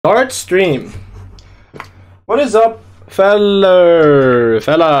Start stream. What is up, fellas?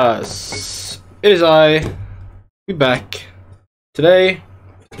 It is I. We back today.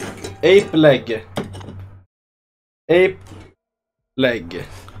 Ape leg.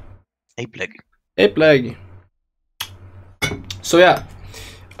 So yeah,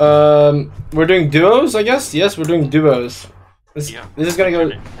 we're doing duos, I guess. Yes, we're doing duos. This is gonna go.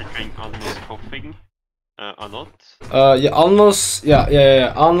 Alnoss coughing. Alnoss. Yeah, Alnoss.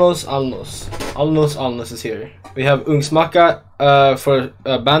 Yeah. Alnoss is here. We have Ugnsmackas for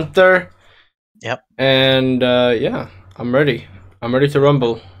banter. Yep. And yeah, I'm ready. I'm ready to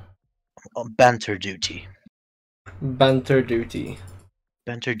rumble. On banter duty. Banter duty.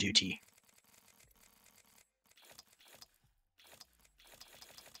 Banter duty.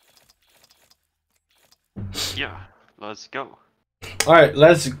 Yeah, let's go. All right,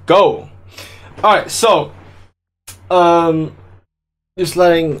 let's go. All right, so just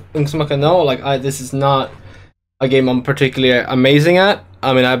letting Ugnsmackas know, like, this is not a game I'm particularly amazing at.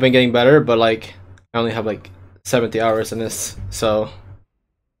 I mean, I've been getting better, but like I only have like 70 hours in this, so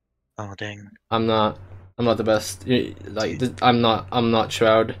oh dang, I'm not the best. Like I'm not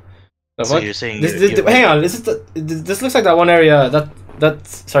Shroud. So you're saying hang on, this looks like that one area that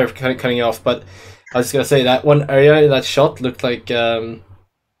sorry for cutting you off, but I was just gonna say that one area that shot looked like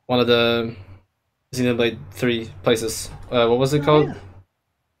one of the Xenoblade 3 places. What was it called? Yeah.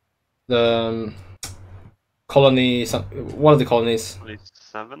 The colony, one of the colonies.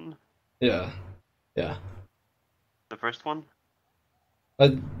 7? Yeah. The first one?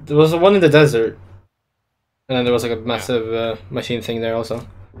 There was one in the desert, and then there was like a massive machine thing there also.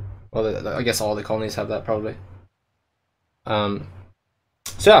 Well, I guess all the colonies have that probably. So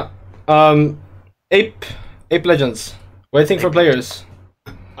yeah, Ape Legends. Waiting for players.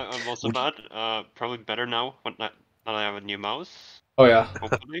 I'm also bad. Probably better now that I have a new mouse. Oh yeah.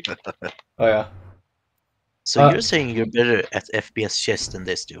 Hopefully. Oh yeah. So you're saying you're better at FPS chess than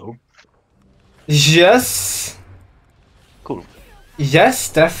this duo? Yes. Cool. Yes,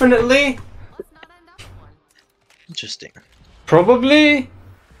 definitely. Interesting. Probably.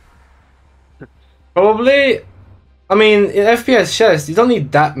 I mean, in FPS chess, you don't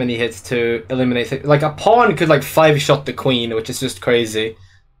need that many hits to eliminate it. Like, a pawn could, like, 5-shot the queen, which is just crazy.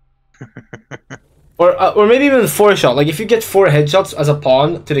 or maybe even 4-shot. Like, if you get 4 headshots as a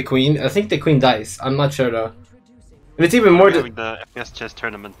pawn to the queen, I think the queen dies. I'm not sure, though. And it's even more... Having the FPS chess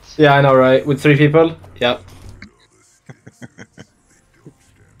tournament. Yeah, I know, right? With 3 people? Yep.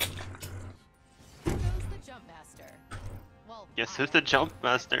 Yes, who's the jump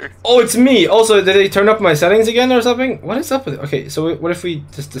master? Oh, it's me! Also, did they turn up my settings again or something? What is up with it? Okay, so what if we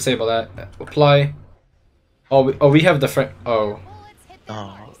just disable that? Apply. Oh, we have the frame. Oh.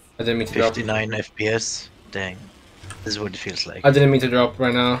 Oh. I didn't mean to drop. 59 FPS? Dang. This is what it feels like. I didn't mean to drop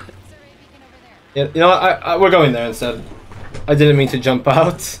right now. Yeah, you know what? We're going there instead. I didn't mean to jump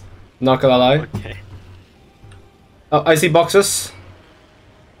out. Not gonna lie. Okay. Oh, I see boxes.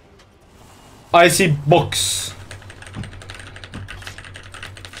 I see books.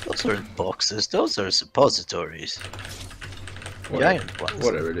 Those aren't boxes, those are suppositories. Giant ones.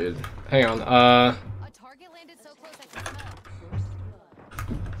 Whatever, dude. Hang on.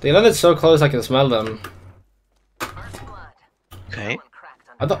 They landed so close I can smell them. Okay.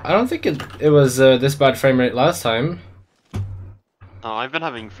 I don't think it was this bad frame rate last time. Oh, I've been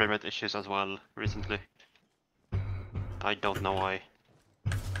having frame rate issues as well recently. I don't know why.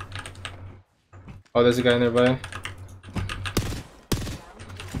 Oh, there's a guy nearby.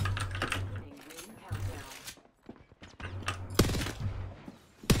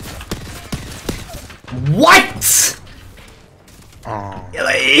 What? Oh.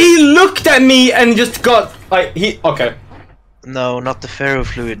 He looked at me and just got like okay. No, not the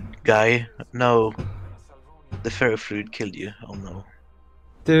ferrofluid guy. No. The ferrofluid killed you. Oh no.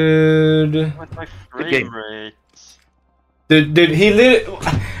 Dude. What's my Good game. frame rate? Dude,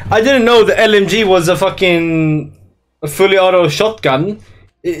 I didn't know the LMG was a fucking fully auto shotgun.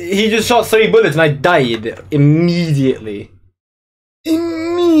 He just shot 3 bullets and I died immediately.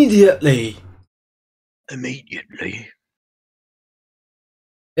 Immediately.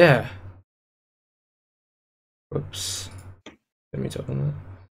 Yeah. Whoops. Let me talk on that.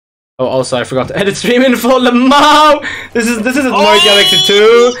 Oh, also I forgot to edit stream info. Lamau! This isn't Mario Galaxy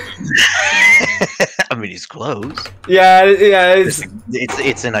 2. I mean, it's close. Yeah,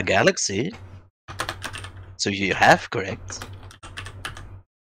 it's in a galaxy. So you're half correct.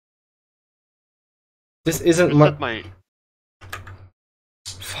 This isn't my...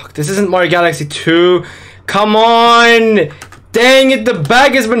 Fuck, this isn't Mario Galaxy 2. Come on! Dang it, the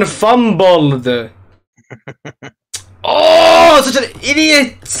bag has been fumbled. Oh, Oh, such an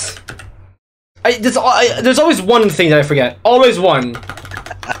idiot! There's always one thing that I forget. Always one.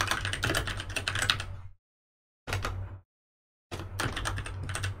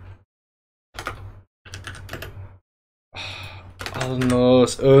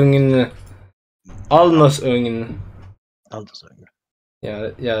 Alnoss, Alnoss, Alnoss.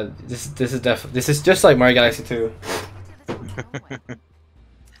 Yeah. This is just like Mario Galaxy 2.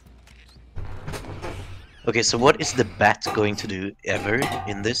 Okay, so what is the bat going to do ever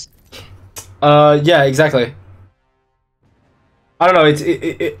in this? Yeah, exactly. I don't know.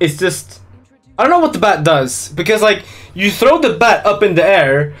 It's just I don't know what the bat does because like you throw the bat up in the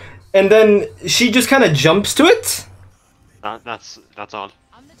air and then she just kind of jumps to it. That's all.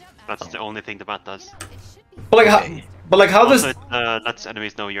 That's the only thing the bat does. But like Okay. how Also, does it lets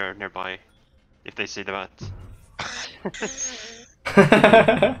enemies know you're nearby if they see the bat.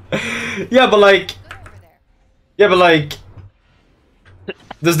 yeah, but like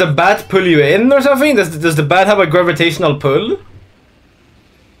does the bat pull you in or something? Does the bat have a gravitational pull?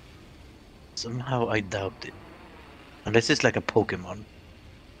 Somehow I doubt it. Unless it's like a Pokemon.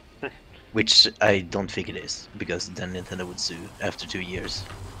 Which I don't think it is, because then Nintendo would sue after 2 years.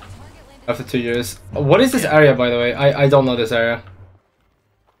 After 2 years. What is this area, by the way? I don't know this area.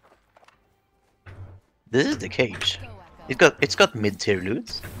 This is the cage. It's got mid-tier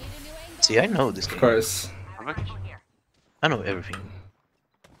loot. See, I know this game. Of course. I know everything.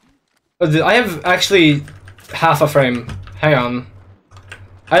 I have actually half a frame. Hang on.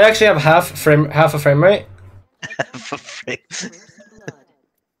 I actually have half a frame rate. For frick.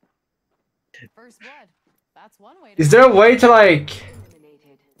 Is there a way to like?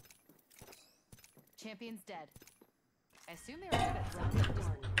 Champion's dead. I assume they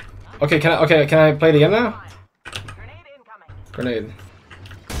were Okay, can I play it again now? Grenade.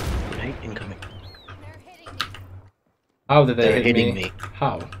 Right, incoming. How did they They're hit hitting me? me.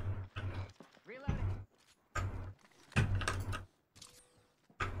 How?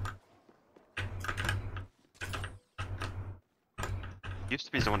 Used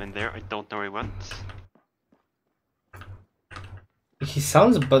to be someone in there. I don't know where he went. He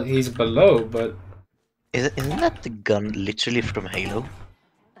sounds, but he's below. But Isn't that the gun literally from Halo?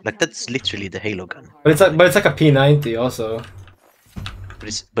 Like that's literally the Halo gun. it's like a P90 also.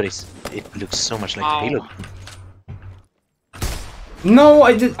 But it looks so much like the Halo gun. No,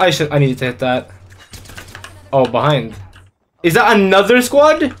 I needed to hit that. Oh, behind. Is that another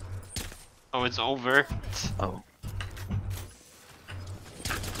squad? Oh, it's over. Oh.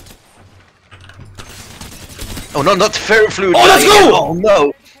 Oh no, not ferrofluid! Oh, let's go! Oh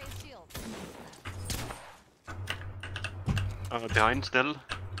no! Behind still.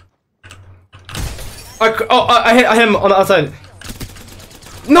 I hit him on the outside.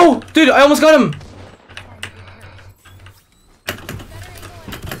 No, dude, I almost got him.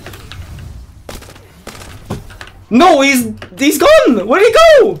 No, he's gone. Where'd he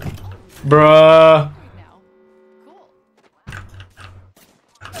go, bruh?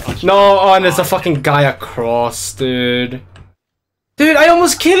 No, oh, and there's a fucking guy across, dude. Dude, I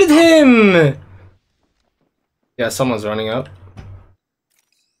almost killed him. Yeah, someone's running up.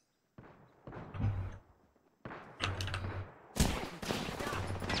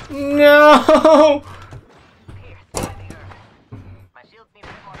 No!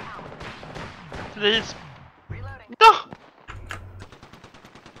 Please. No!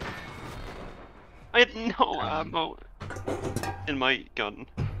 I had no ammo in my gun.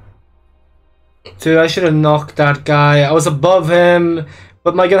 Dude, I should have knocked that guy. I was above him,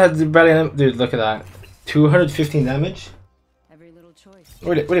 but my gun had barely. Dude, look at that. 215 damage. Every little choice.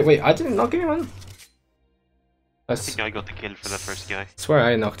 Wait! I didn't knock anyone. I think I got the kill for that first guy. I swear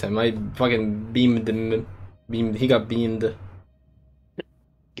I knocked him. I fucking beamed him. He got beamed.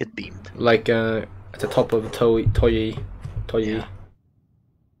 Get beamed. Like at the top of Toyi. Yeah.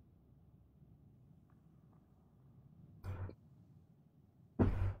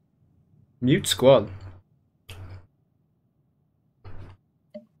 Mute squad.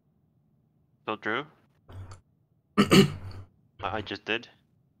 So Drew? I just did.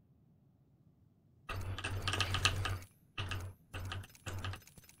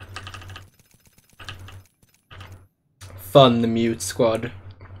 Fun, the mute squad.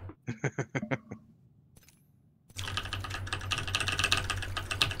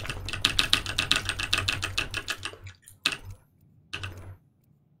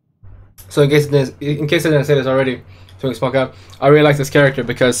 So in case I didn't say this already, Ugnsmackas, I really like this character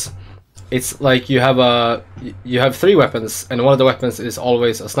because it's like you have 3 weapons and one of the weapons is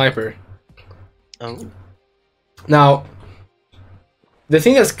always a sniper. Oh. Now, the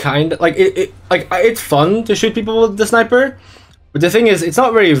thing is kind of like it's fun to shoot people with the sniper, but the thing is it's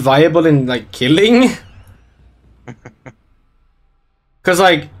not very viable in like killing. Cause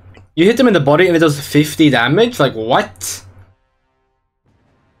like you hit them in the body and it does 50 damage. Like what?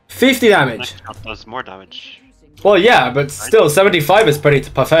 50 damage. Next shot does more damage. Well, yeah, but still 75 is pretty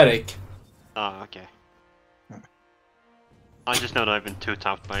pathetic. Oh, okay. I just know that I've been too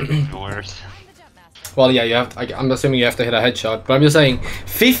tapped by viewers. Well, yeah, you have. I'm assuming you have to hit a headshot, but I'm just saying,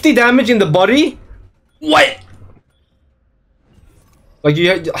 50 damage in the body. What? Like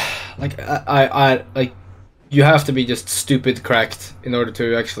like you have to be just stupid cracked in order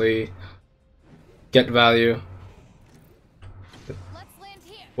to actually get value.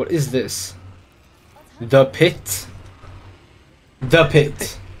 What is this? The pit. The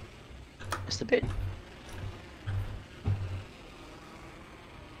pit. It's the pit.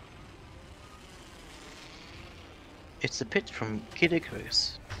 It's the pit from Kid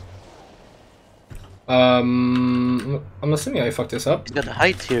Icarus. I'm assuming I fucked this up. It's got a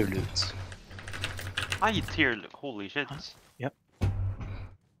high tier loot. High tier, holy shit. Yep.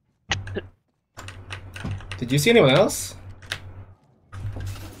 Did you see anyone else?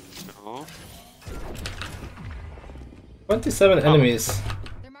 No. 27 enemies.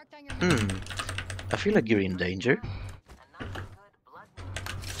 I feel like you're in danger.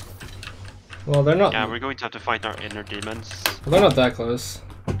 Well, they're not. Yeah, we're going to have to fight our inner demons. Well, they're not that close.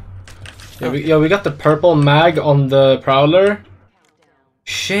 Yeah, we got the purple mag on the prowler.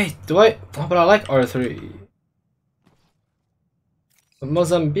 Shit, do I? Oh, but I like R3.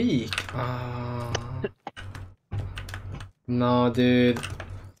 Mozambique. No, dude.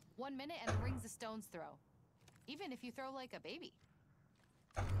 1 minute and it rings a stone's throw. Even if you throw like a baby.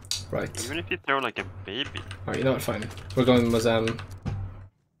 Right. Even if you throw like a baby. Alright, you know what? Fine. We're going Mozam.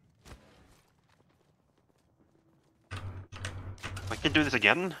 I can do this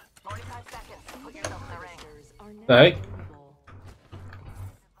again. The heck?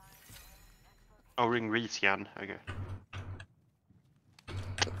 Oh, ring rescan. Okay.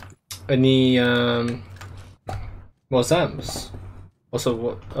 Any Mozams? Also,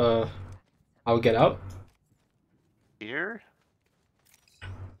 what? I'll get out. Here.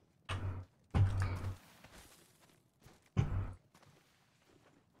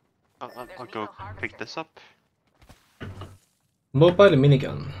 I'll go pick this up. Mobile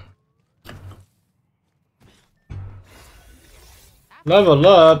minigun. Level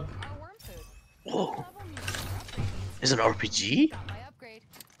up. Whoa. Is it an RPG?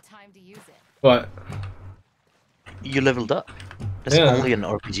 Time to use it. What? You leveled up. That's Yeah. only an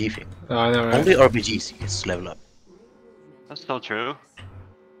RPG thing. Oh, I know, right? Only RPGs gets level up. That's still true.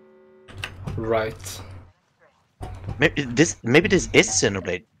 Right. Maybe this is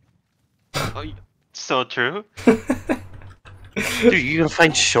Xenoblade. Oh, so true. Dude, you're gonna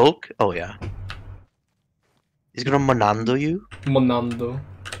find Shulk? Oh yeah. He's gonna Monando you? Monando.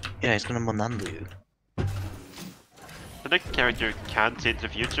 Yeah, he's gonna Monando you. But the character can't see the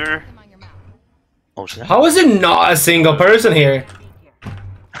future. Oh, so How is it not a single person here?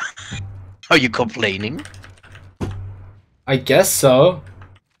 are you complaining? I guess so.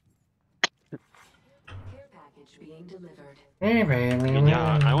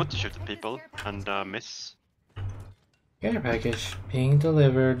 Yeah, I want to shoot at people and miss. Care package being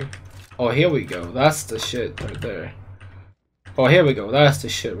delivered. Oh, here we go. That's the shit right there. Oh, here we go. That's the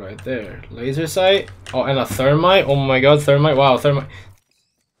shit right there. Laser sight. Oh, and a thermite. Oh my god, thermite. Wow, thermite.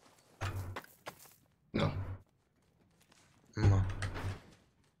 No. No.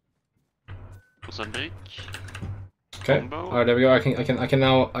 Mozambique. Okay. Combo. Alright, there we go. I can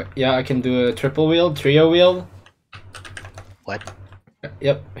now. Yeah, I can do a triple wheel, trio wheel. What?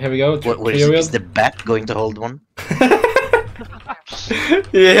 Yep. Here we go. What Trio wheel. is the bat going to hold one?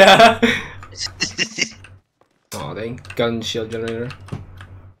 Yeah. Oh, dang. Gun shield generator.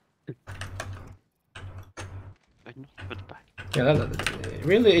 I not put back. Yeah, that,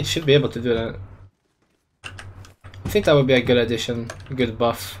 really, it should be able to do that. I think that would be a good addition, a good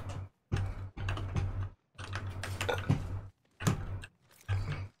buff.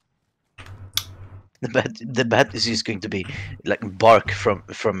 The bat is just going to be like bark from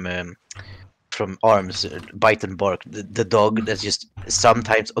arms, bite and bark. The dog that just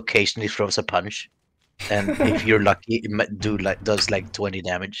sometimes occasionally throws a punch, and if you're lucky, it might does like 20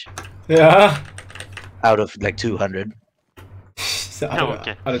 damage Yeah. out of like 200. So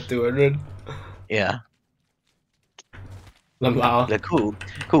Okay. out of 200. Yeah, Wow. like cool.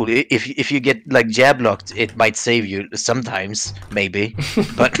 If you get like jab locked, it might save you sometimes, maybe,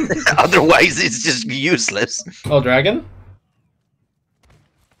 but otherwise it's just useless. Oh, dragon?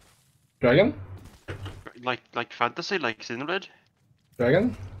 Dragon? Like fantasy, like Xenoblade.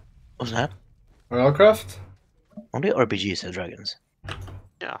 Dragon? What's that? Or Allcraft? Only RPGs have dragons.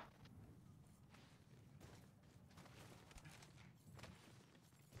 Yeah.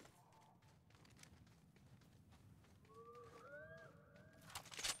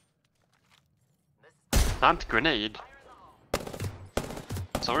 Plant grenade.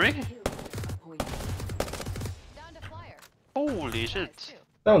 Sorry? Down to flyer. Holy shit.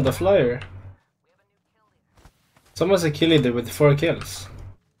 Down the flyer. Someone's a kill leader with 4 kills.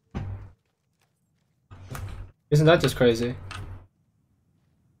 Isn't that just crazy?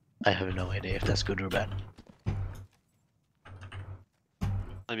 I have no idea if that's good or bad.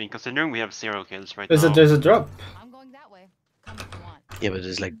 I mean, considering we have 0 kills right There's now. a drop. I'm going that way. Come if you want. Yeah, but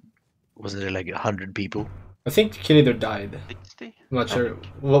there's like, wasn't there like 100 people? I think kill leader died. 60? I'm not sure.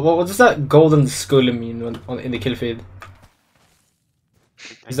 What does that golden skull mean in the kill feed?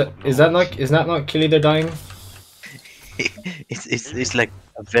 Is that not kill leader dying? It's like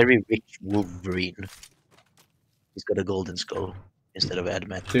a very rich Wolverine. He's got a golden skull instead of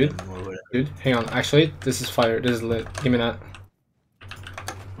adamantium or whatever. Dude, hang on. Actually, this is fire. This is lit. Give me that.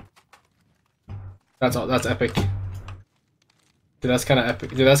 That's all. That's epic. Dude, that's kind of epic.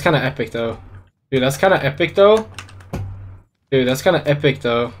 Dude, that's kind of epic though. Dude, that's kind of epic though. Dude, that's kind of epic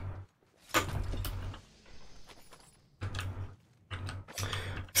though.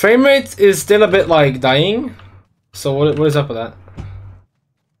 Frame rate is still a bit like dying. So what is up with that?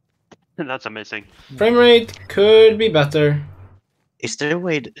 That's amazing. Frame rate could be better. Is there a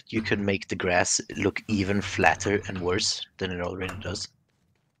way that you can make the grass look even flatter and worse than it already does?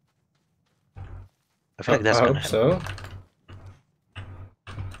 I feel like that's I gonna hope happen. so.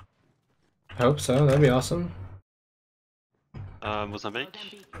 I hope so. That'd be awesome.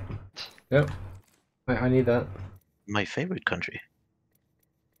 Mozambique? Yep. I need that. My favorite country.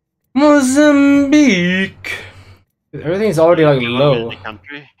 Mozambique. Everything's already like You want low. the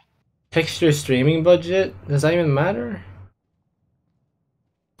country? Texture streaming budget? Does that even matter?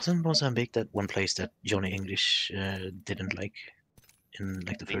 Wasn't Mozambique that one place that Johnny English didn't like in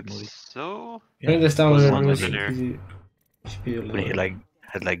like the third movie? So? Bring this down Was with one music. there. Should be When he low. like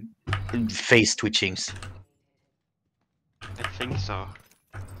had like face twitchings. I think so.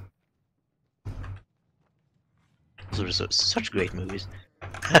 Those were such great movies.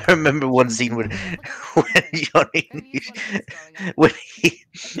 I remember one scene when Johnny English, when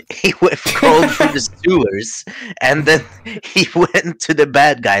he went crawled through the sewers, and then he went to the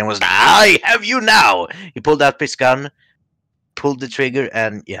bad guy and was like, "I have you now." He pulled out his gun, pulled the trigger,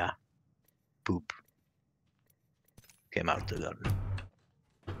 and yeah, poop came out the gun.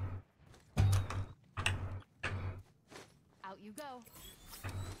 Out you go.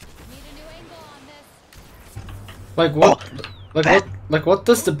 Need a new angle on this. Like what? Like what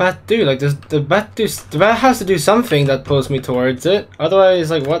does the bat do? Like does the bat do? The bat has to do something that pulls me towards it.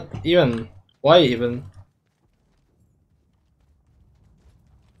 Otherwise, like what even? Why even?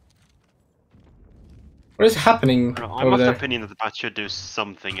 What is happening I'm over of the there? opinion that the bat should do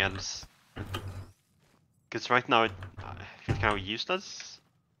something else. Because right now it feels kind of useless.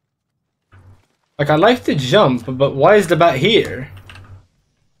 Like I like to jump, but why is the bat here?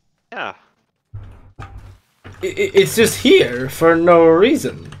 Yeah. It's just here for no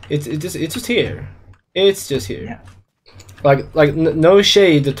reason. It's just here. It's just here. Yeah. Like no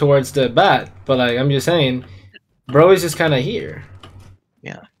shade towards the bat, but like I'm just saying, bro is just kind of here.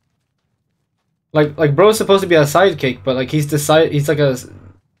 Yeah. Like bro's supposed to be a sidekick, but like he's like a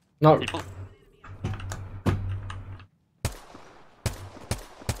not. People.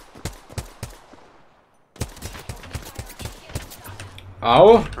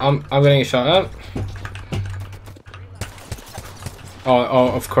 Oh, I'm getting a shot at. Oh,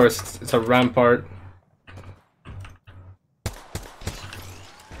 of course, it's a rampart.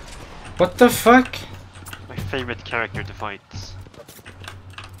 What the fuck? My favorite character to fight.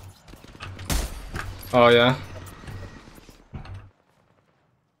 Oh yeah.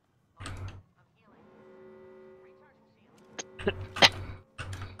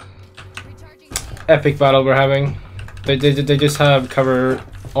 Epic battle we're having. They just have cover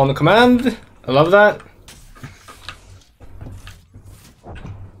on the command. I love that.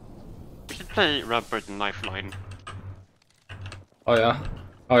 We should play Rampart and Lifeline. Oh yeah.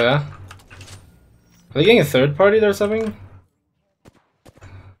 Oh yeah. Are they getting a third party or something?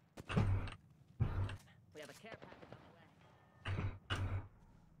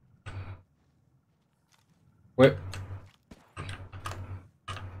 Wait.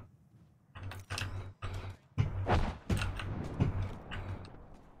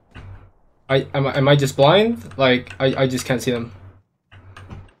 Am I just blind? Like I just can't see them.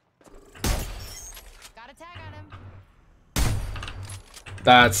 Got a tag on him.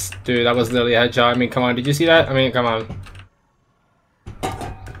 Dude, that was literally a headshot. I mean, come on, did you see that? I mean, come on.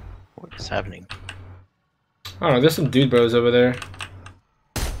 What is happening? I don't know, there's some dude bros over there.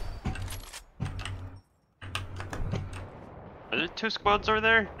 Are there 2 squads over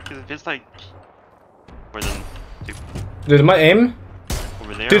there? Because it feels like more than 2 Dude, my aim?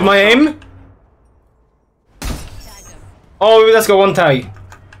 over there. Dude, my also. aim? Oh, let's go one tag.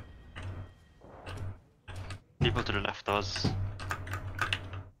 People to the left of us.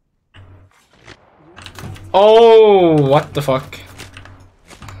 Oh, what the fuck?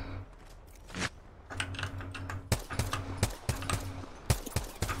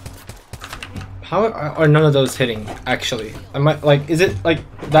 How are none of those hitting, actually? Am I, like, is it, like,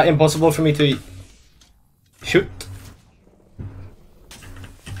 that impossible for me to shoot?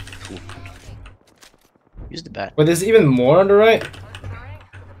 Use the bat. But there's even more on the right?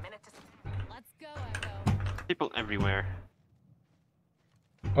 Let's go, Echo. People everywhere.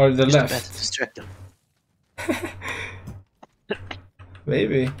 Or the Use the bat to left? distract them.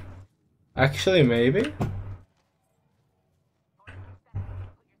 Maybe. Actually, maybe?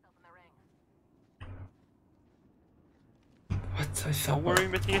 What? I Don't thought, worry,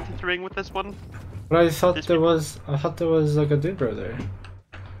 making it into the ring with this one. but I thought This there people- was, like a dude bro there.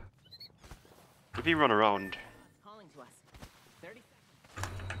 If you run around, Calling to us. 30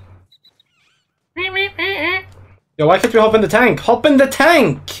 Yo, why can't we hop in the tank? Hop in the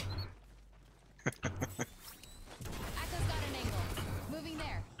tank! Echo's got an angle. Moving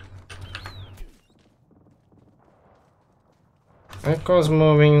there. Echo's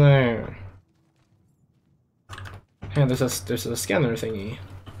moving there. Yeah, there's a scanner thingy.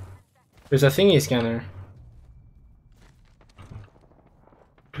 There's a thingy scanner.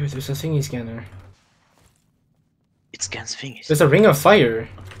 Dude, there's a thingy scanner. It scans fingers. There's a ring of fire.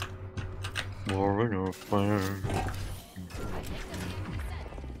 Ring of fire.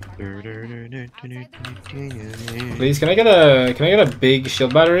 Please, can I get a big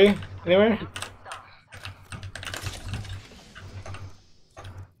shield battery anywhere?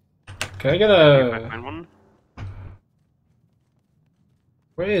 Can I get a find one.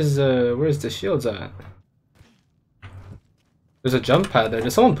 where's the shields at? There's a jump pad there.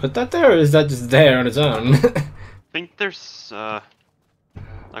 Did someone put that there, or is that just there on its own? I think there's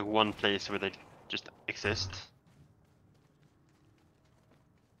like one place where they just exist.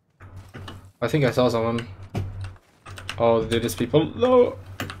 I think I saw someone. Oh, dude, there's people. No.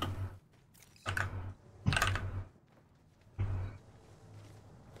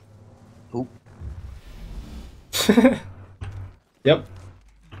 Oh. Yep.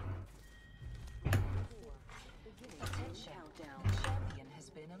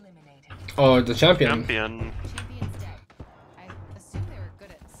 Oh, the champion. Champion Champion's dead. I assume they were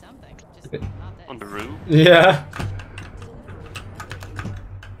good at something, just not this. on the roof. Yeah.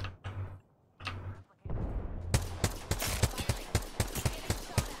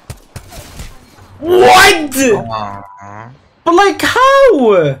 What? Aww. But like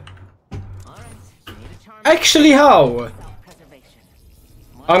how? Actually, how?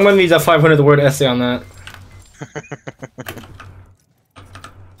 I'm gonna need a 500-word essay on that.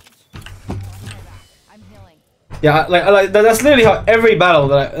 I'm healing. Yeah, like that's literally how every battle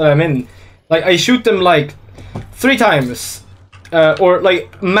that I'm in. Like I shoot them like 3 times, or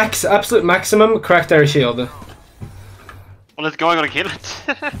like absolute maximum crack their shield. Well, let's go. I'm gonna kill it.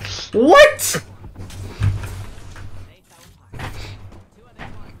 What?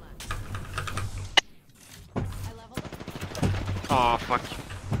 I leveled. Oh fuck.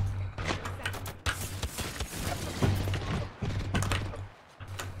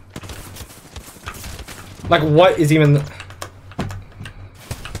 Like what is even?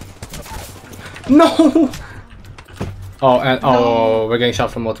 No. Oh, and oh, we're getting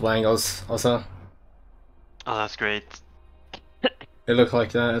shot from multiple angles. Also, Oh, that's great. it looked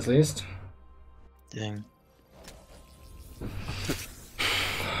like that at least. Dang.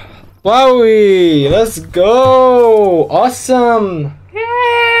 Wowie! Let's go! Awesome!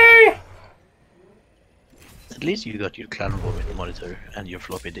 Yay! At least you got your clan vomit monitor and your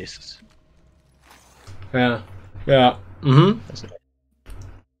floppy disks. Yeah. Yeah. Mm-hmm. That's nice.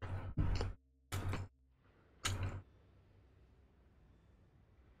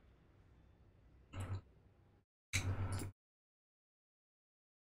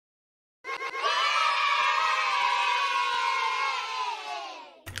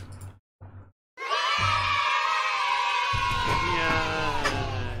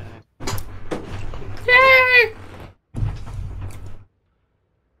 Yeah. Yay!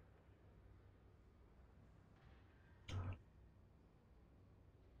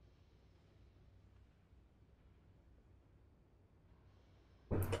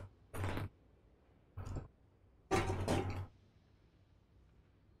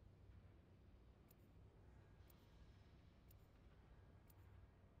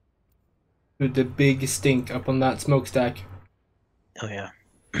 with the big stink up on that smokestack. Oh yeah.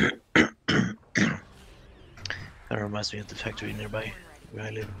 That reminds me of the factory nearby where I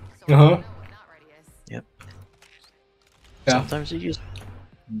live. So I Uh-huh. know what not ready is. Yep. Yeah. Sometimes it just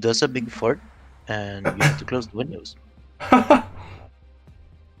does a big fart, and you have to close the windows. It's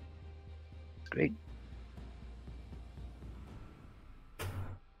great.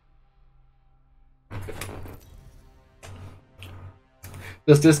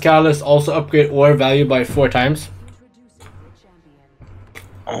 Does this catalyst also upgrade ore value by 4 times?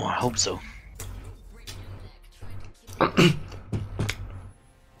 Oh, I hope so.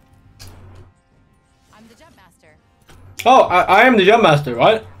 I'm the jump master. Oh, I am the jump master,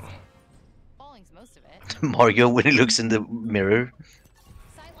 right? Falling's most of it. Mario, when he looks in the mirror,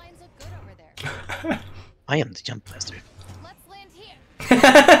 Sightlines look good over there. I am the jump master. Let's land here.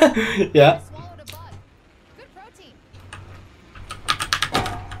 Yeah. I swallowed a bug. Good protein.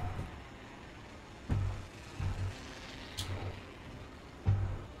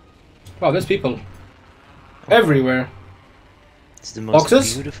 Wow, there's people everywhere. It's the most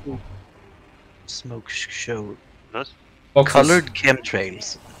Boxes? beautiful smoke show. Yes. Boxes. Colored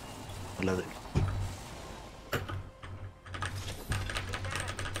chemtrails. I love it.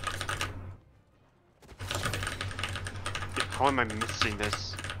 How am I missing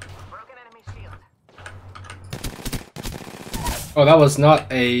this? Oh, that was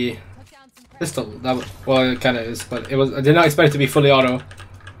not a Took down some credit. pistol. That was, well, it kind of is, but it was. I did not expect it to be fully auto.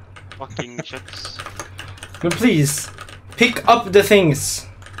 Fucking chips. But please, pick up the things.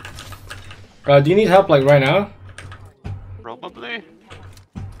 Do you need help like right now? Probably.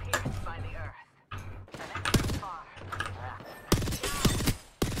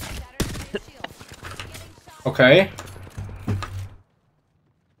 Shattered shield. Getting shot. Okay.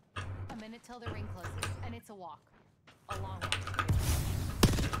 A minute till the ring closes, and it's a walk. A long walk.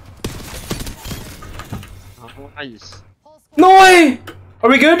 Oh, nice. Whole squad No way! Are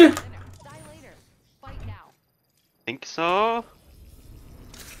we good? dinner. Die later. Fight now. Think so?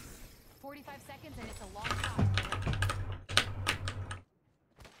 45 seconds, and it's a long shot.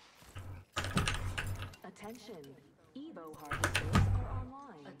 Attention, Evo harvesters are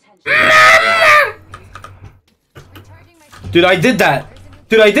online. Attention. Recharging my shield. Dude, I did that.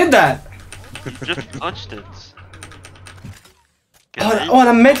 There's a new Dude, I did that. You just touched it. Oh, and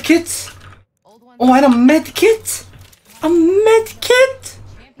a med kit. old one. Oh, and a med kit. A med kit.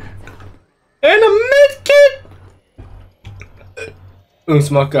 Champions out. And a med kit.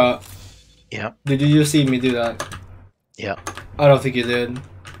 Ugnsmackas. Yeah, Did you just see me do that? yeah. I don't think you did.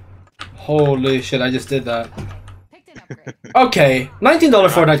 Holy shit, I just did that. Picked an upgrade. Okay, $19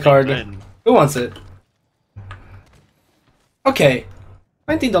 Fortnite card. Who wants it? Okay,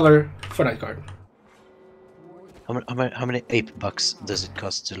 $19 Fortnite card. How many $8 does it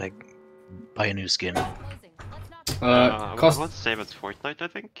cost to like buy a new skin? Closing. Let's not. Cost What's same as Fortnite, I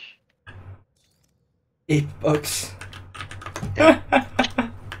think. $8.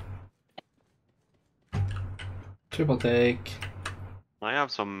 Triple take. I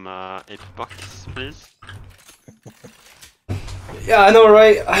have some $8, please. Yeah, I know,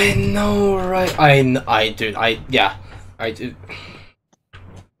 right? I know, right? Dude, yeah, I do.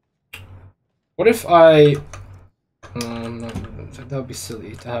 What if I? No, that would be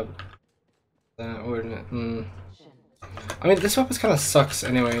silly to have that ordinate. I mean, this weapon kind of sucks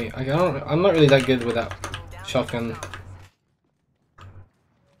anyway. I'm not really that good with that shotgun.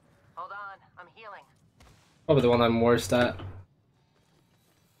 Hold on, I'm healing. Probably the one I'm worst at.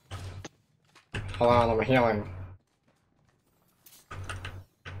 Hold on, I'm healing.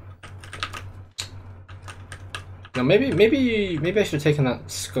 No, maybe I should have taken that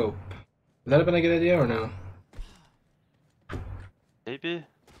scope. Would that have been a good idea or no? Maybe.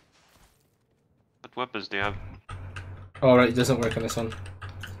 What weapons do you have? Oh right, it doesn't work on this one.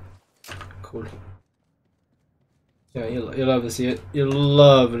 Cool. Yeah, you'll love to see it. You'll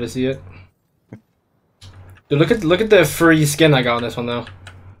love to see it. Dude, look at the free skin I got on this one though.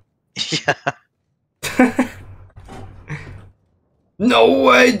 Yeah. No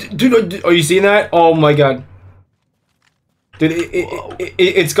way, dude! Are you seeing that? Oh my god. Dude,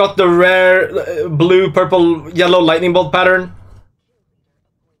 it's got the rare blue, purple, yellow lightning bolt pattern.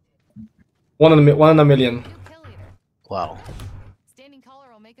 One in a million. New kill leader. Wow. Standing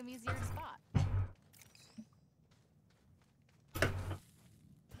collar will make them easier to spot.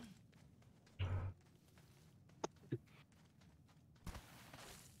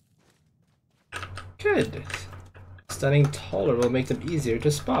 Good. Standing taller will make them easier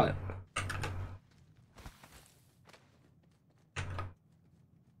to spot.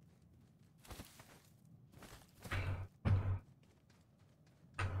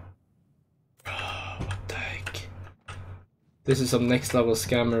 This is some next level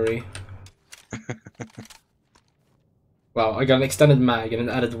scammery. Wow, I got an extended mag and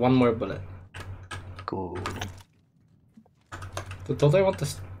it added one more bullet. Cool. Don't I want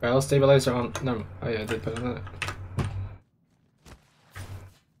the barrel stabilizer on? No. Oh yeah, I did put it on it.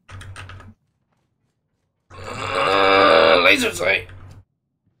 Laser sight!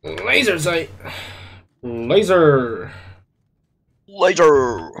 Laser sight! Laser!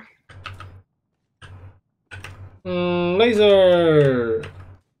 Laser! Laser!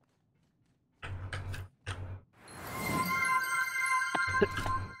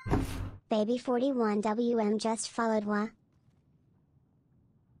 Baby 41 WM just followed wa.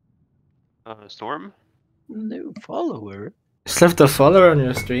 Storm? New follower. Just left a follower on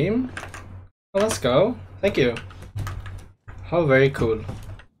your stream? Oh, let's go. Thank you. How very cool.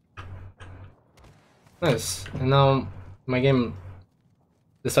 Nice. And now my game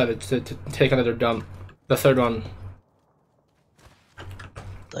decided to take another dump. The third one.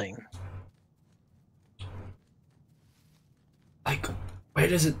 Dang. Like, where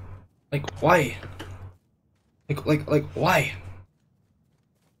does it... Like, why? Like, why?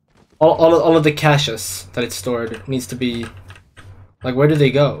 All of the caches that it's stored needs to be... Like, where do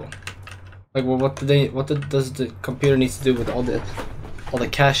they go? Like, well, what does the computer needs to do with all the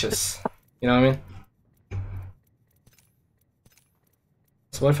caches? You know what I mean?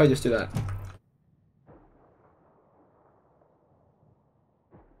 So what if I just do that?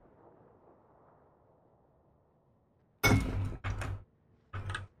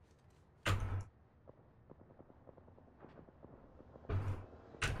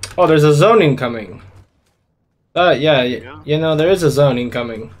 Oh, there's a zone incoming. Yeah, you know, there is a zone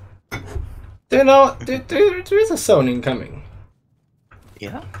incoming. You know, there is a zone incoming.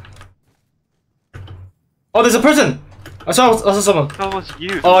 Yeah? Oh, there's a person! I saw someone. That was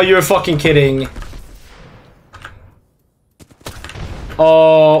you. Oh, you're fucking kidding.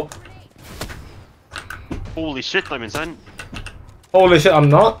 Oh. Holy shit, I'm insane. Holy shit, I'm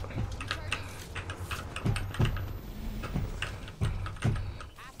not.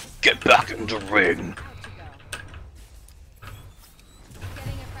 Get back in the ring!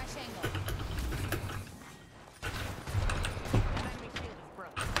 Getting a fresh angle. Enemy shield is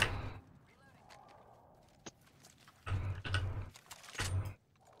broken.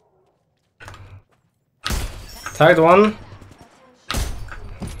 Tagged one.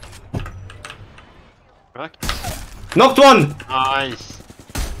 Right? Knocked one! Nice.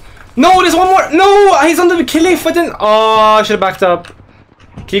 No, there's one more! No! He's under the cliff! I didn't... Oh, I should have backed up.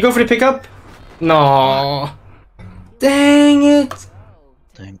 Can you go for the pickup? No. Dang it!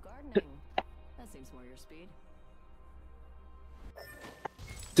 Dang. Gardening. That seems more your speed.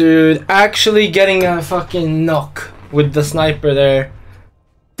 Dude, actually getting a fucking knock with the sniper there.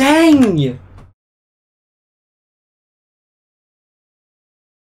 Dang!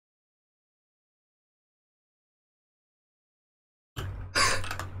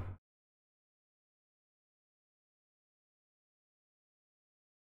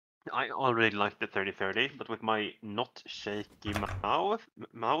 I already like the 30-30, but with my not shaky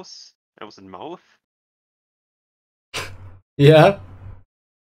mouse, I was in mouth. Yeah?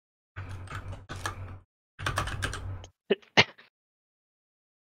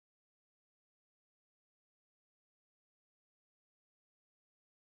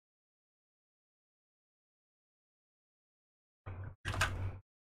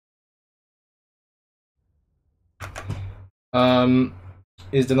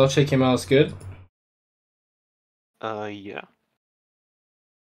 Is the not shaky mouse good? Yeah.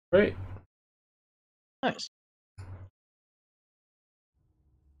 Great. Nice.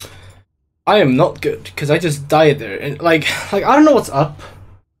 I am not good because I just died there, and like I don't know what's up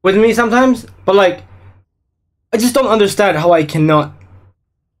with me sometimes, but like I just don't understand how I cannot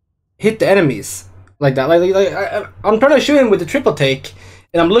hit the enemies like that. I'm trying to shoot him with the triple take,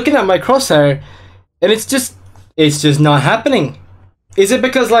 and I'm looking at my crosshair, and it's just not happening. Is it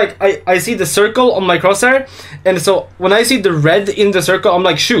because like I see the circle on my crosshair, and so when I see the red in the circle, I'm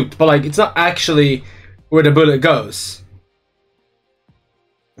like shoot, but like it's not actually where the bullet goes.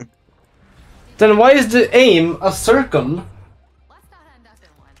 Then why is the aim a circle Let's not end up in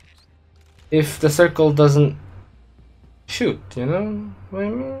one. if the circle doesn't shoot? You know what I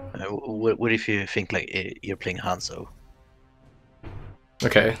mean? What if you think like you're playing Hanzo?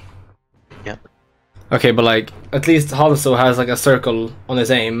 Okay. Yeah. Okay, but like at least Hanzo has like a circle on his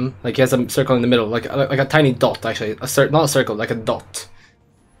aim. Like he has a circle in the middle, like a tiny dot actually. Not a circle, like a dot.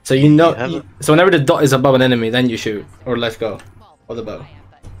 So you know. So whenever the dot is above an enemy, then you shoot or let go of the bow. I am,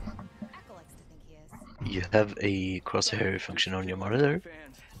 but Echo likes to think he is. You have a crosshair function on your monitor?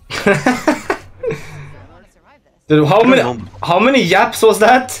 I want to survive this. Dude, how many yaps was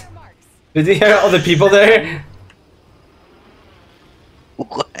that? Did you hear other people there?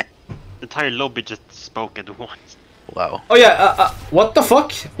 What? The entire lobby just spoke at once. Wow. Oh yeah, what the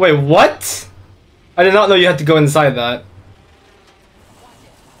fuck? Wait, what? I did not know you had to go inside that.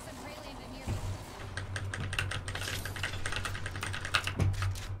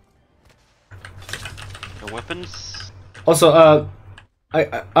 The weapons. Also,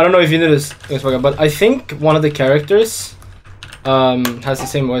 I don't know if you knew this, but I think one of the characters has the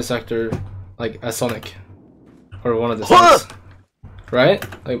same voice actor like as Sonic, or one of the Sonics, right?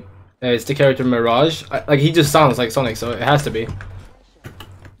 Like, it's the character Mirage. Like he just sounds like Sonic, so it has to be.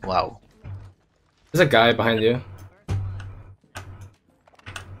 Wow. There's a guy behind you.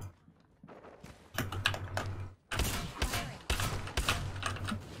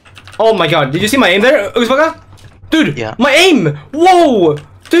 Oh my god, did you see my aim there, Ugnsmackas? Dude, yeah. My aim! Whoa!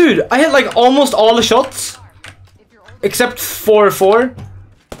 Dude, I hit like almost all the shots. Except 4-4.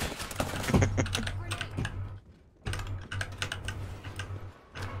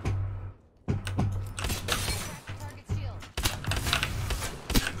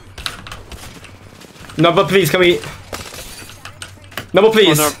 No, but please, can we... No, but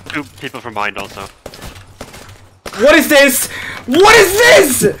please. Oh, there are 2 people from behind also. What is this? What is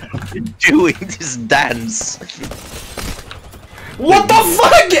this? Doing this dance. What the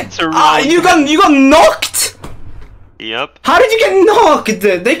fuck? You got knocked? Yep. How did you get knocked?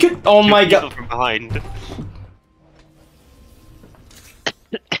 They could. Oh my god. 2 people from behind.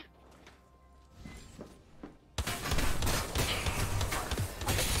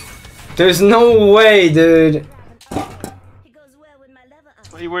 There's no way, dude.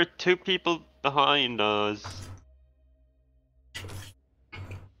 We were 2 people behind us.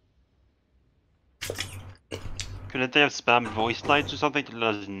 Couldn't they have spammed voice lines or something to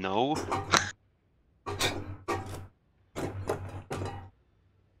let us know?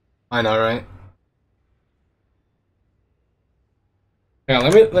 I know, right? Yeah,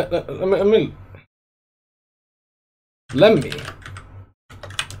 let me.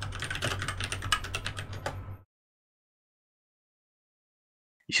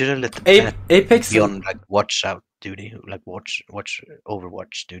 You should have let the Apex be on like watch out duty, like watch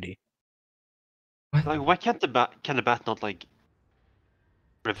Overwatch duty. Like, why can't the bat not like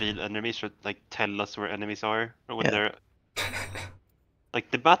reveal enemies or like tell us where enemies are or when they're like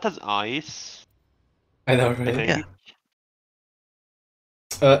the bat has eyes. I know, I right? think.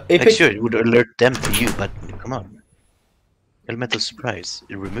 Yeah. Apex. Like, sure, it would alert them to you, but come on. Element of surprise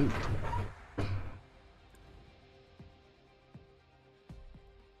removed.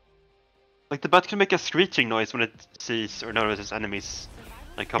 Like the bat can make a screeching noise when it sees or notices enemies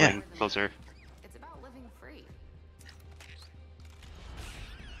like coming closer. It's about living free.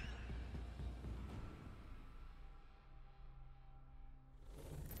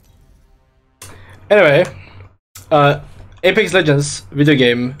 Anyway, Apex Legends video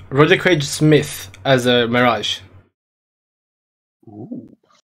game. Roger Craig Smith as a Mirage. Ooh.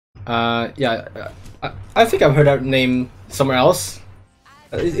 Yeah, I think I've heard that name somewhere else.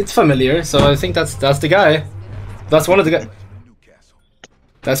 It's familiar, so I think that's the guy. That's one of the guys.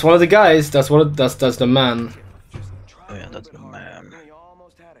 That's one of the guys. That's the man. Oh yeah, that's the man.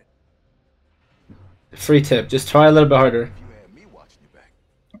 Free tip: just try a little bit harder.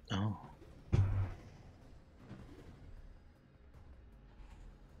 Oh.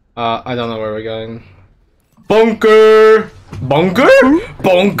 I don't know where we're going. Bunker! Bunker?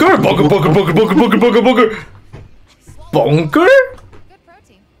 Bunker? Bunker, bunker, bunker, bunker, bunker, bunker, bunker! Bunker? Good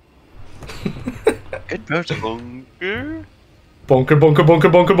protein. Good person. Bunker. Bunker, bunker, bunker,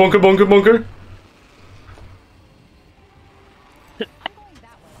 bunker, bunker, bunker, bunker.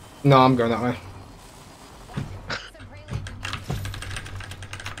 No, I'm going that way.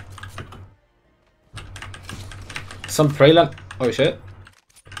 Some Preyland. Oh shit.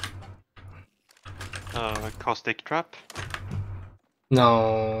 Caustic trap.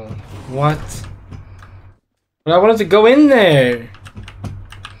 No. What? But I wanted to go in there.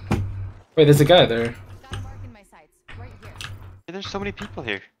 Wait, there's a guy there. Got a mark in my sights, right here. Hey, there's so many people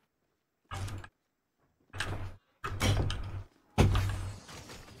here.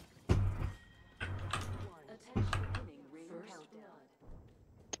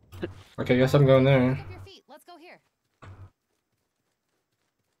 Okay, I guess I'm going there. Pick up your feet. Let's go here.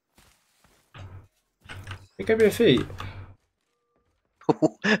 Pick up your feet.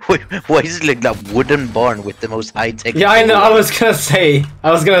 Wait, why is it like that wooden barn with the most high tech? Yeah, I know. I was gonna say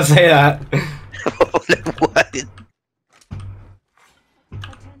that. Like, what?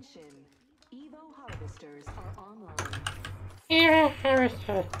 Attention. Evo harvesters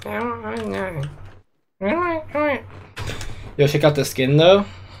are online. Yo, check out the skin though.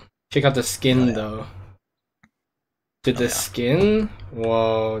 Check out the skin though. Dude, the skin?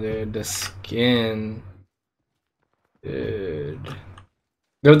 Whoa, dude, the skin. Dude.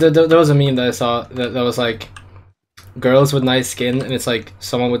 There was a meme that I saw that was like girls with nice skin and it's like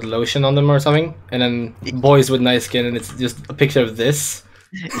someone with lotion on them or something, and then boys with nice skin and it's just a picture of this.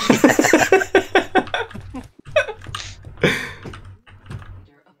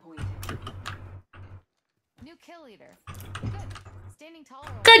 New kill leader. Good. Standing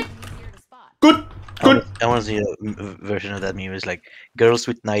taller will Good. make him easier to spot. Good. Good. I want to see a version of that meme. It's like girls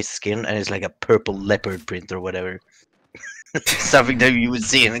with nice skin, and it's like a purple leopard print or whatever. Something that you would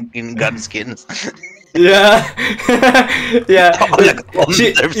see in gun skins. Yeah. Yeah. Oh, like, on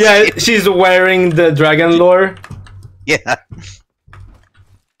their skin. She's wearing the dragon lore. Yeah.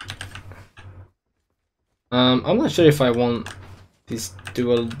 I'm not sure if I want these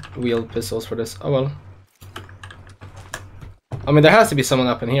dual wheel pistols for this. Oh well. I mean, there has to be someone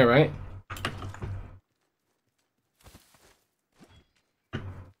up in here, right? Is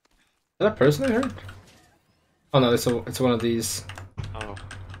that a person I heard? Oh no, it's one of these. Oh.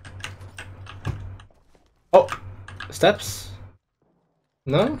 Oh, steps?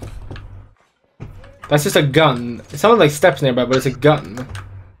 No? That's just a gun. It sounded like steps nearby, but it's a gun.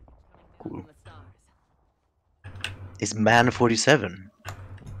 Cool. It's Man 47.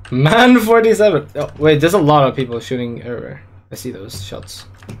 Man 47! Oh, wait, there's a lot of people shooting everywhere. I see those shots.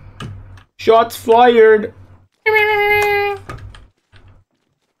 Shots fired!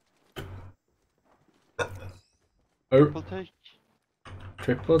 Triple take.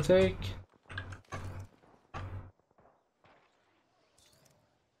 Triple take?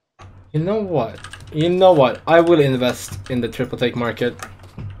 You know what? You know what? I will invest in the triple take market.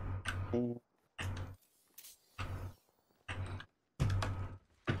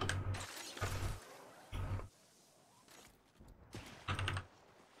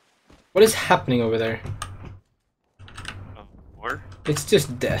 What is happening over there? War? It's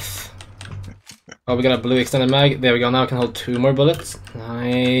just death. Oh, we got a blue extended mag. There we go. Now I can hold 2 more bullets.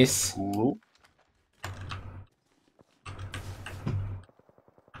 Nice. Cool.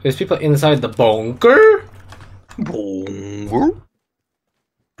 There's people inside the bunker? Bunker.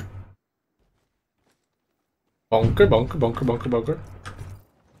 Bunker, bunker, bunker, bunker, bunker.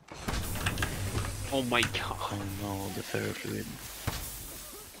 Oh my god. Oh no, the ferrofluid.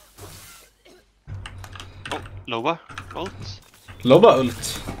 Oh, Loba ult? Loba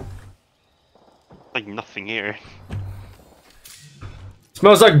ult. Like nothing here.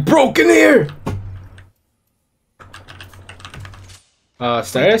 Smells like broken here!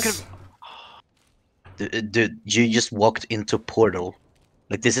 Stairs? Dude, you just walked into Portal.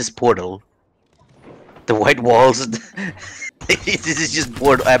 Like, this is Portal. The white walls. This is just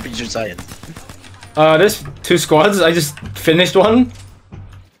Portal Aperture Science. There's 2 squads. I just finished one.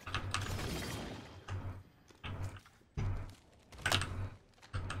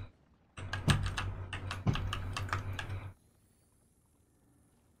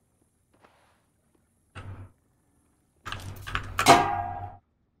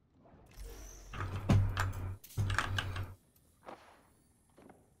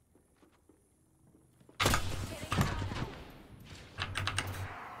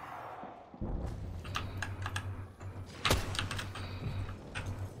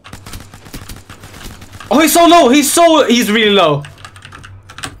 Oh, he's so low! He's really low!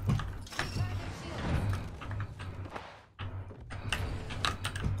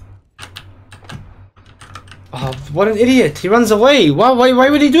 Oh, what an idiot! He runs away! Why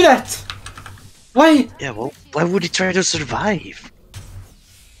would he do that? Why? Yeah, well, why would he try to survive?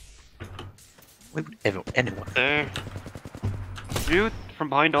 Why would anyone? There. Dude, from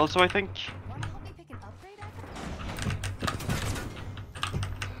behind also, I think. Wanna help me pick an upgrade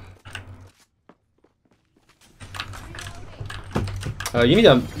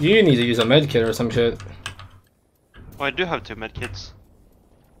item? You need to use a med kit or some shit. Oh, I do have 2 medkits.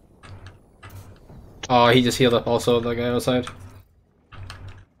 Oh, he just healed up also, the guy outside.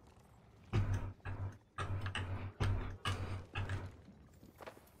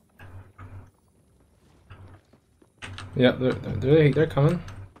 Yeah, they're coming.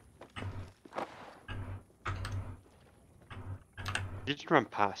 You just run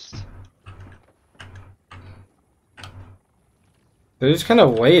past. They're just kind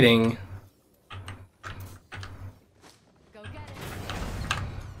of waiting. Go get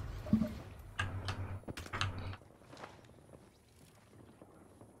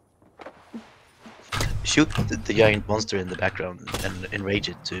it. Shoot the giant monster in the background and enrage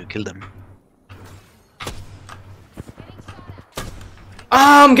it to kill them.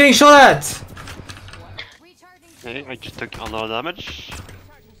 Ah, I'm getting shot at! Okay, I just took a lot of damage.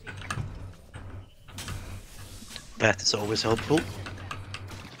 That is always helpful.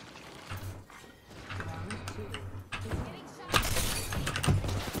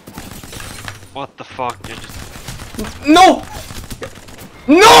 What the fuck? I just... No!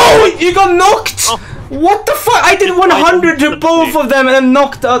 No! You got knocked! Oh. What the fuck? I did 100 to both of them and then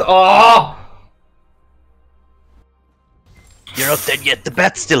knocked out. Oh! You're not dead yet. The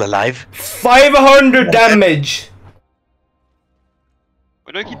bat's still alive. 500 damage!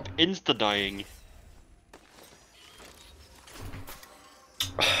 Why do I keep insta-dying?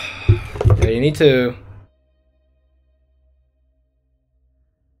 Yeah, you need to...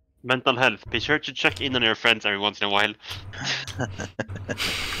 Mental health. Be sure to check in on your friends every once in a while.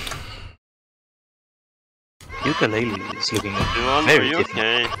 Ukulele is looking Duan, are very you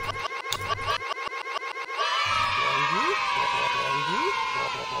different. okay?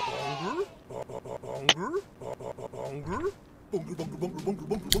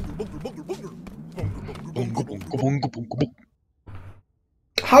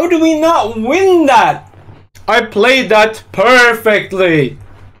 How do we not win that? I played that perfectly!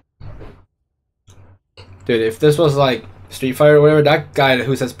 Dude, if this was like Street Fighter or whatever, that guy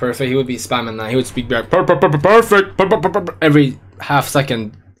who says perfect, he would be spamming that. He would speak back perfect every half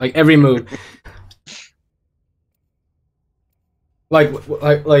second, like every move. like,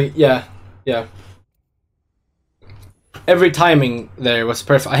 yeah. Every timing there was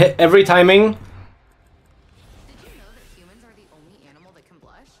perfect. I hit every timing. Did you know that humans are the only animal that can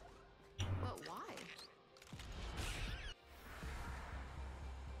blush? But why?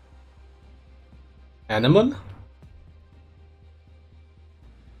 Animal?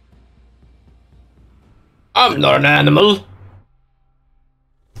 I'm not an animal.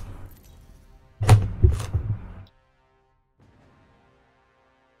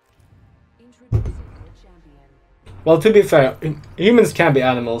 Introducing the champion. Well, to be fair, humans can be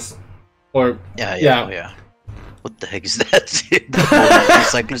animals. Or, Yeah. What the heck is that? The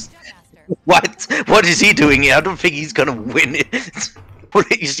motorcyclist. What? What is he doing here? I don't think he's gonna win it.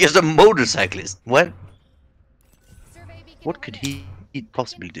 He's just a motorcyclist. What? Survey beacon What could he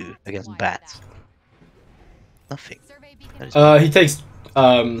possibly do against bats? Nothing. Survey beacon That is he takes,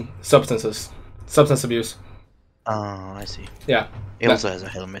 substance abuse. Oh, I see. Yeah, He also has a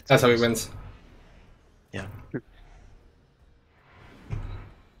helmet. that's how he wins. Yeah.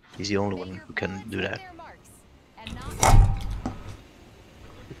 He's the only one who can do that. their marks and not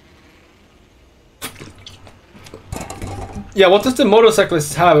Yeah, what does the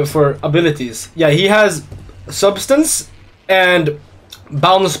motorcyclist have for abilities? Yeah, he has substance and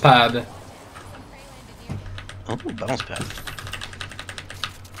bounce pad. Oh, bounce pad.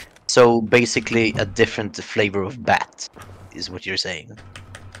 So basically, a different flavor of bat is what you're saying.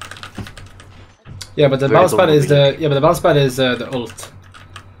 Yeah, but the Very bounce pad is the vulnerable. yeah, but the bounce pad is the ult.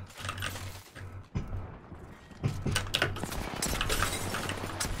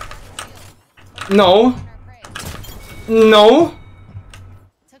 No, no.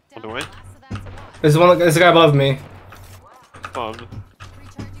 took By down the way, the last of that squad. There's one. There's a guy above me. Bob.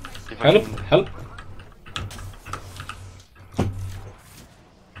 Recharging my shield. If I Help! can- Help!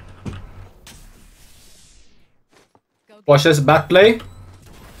 Go get Watch this bat play.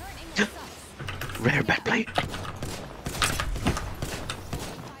 current English sucks. Rare bat play.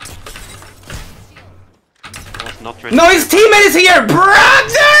 I was not ready. No, his teammate is here,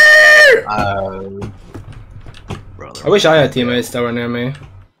 brother! Brother. I wish I had teammates that were near me.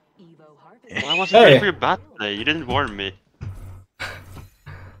 Evo harvest. I wasn't Hey. ready for your bat play. You didn't warn me.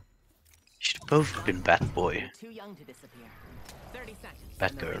 Should both been bat boy, Too young to disappear. 30 seconds.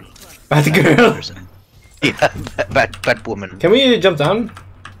 bat girl, Bat girl. person. Yeah, bat woman. Can we jump down?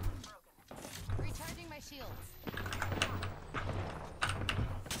 Recharging my shields.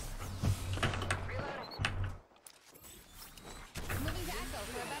 Moving to Echo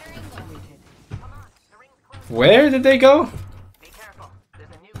for a better angle. Where did they go?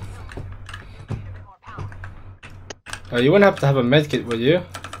 Oh, you wouldn't have to have a medkit, would you?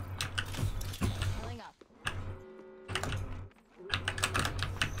 Healing up.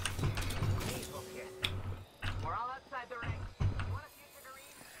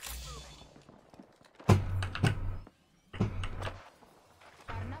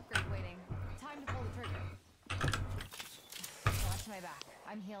 Got an upgrade waiting. Time to pull the trigger. Watch my back.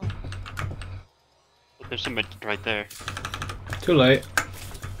 I'm healing. There's a medkit right there. Too late.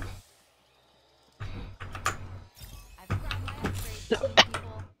 I've grabbed my upgrade.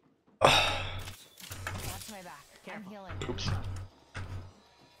 People. Watch my back. I'm healing. Oops.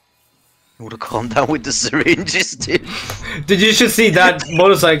 Would have calmed down with the syringes, dude. Dude, you should see that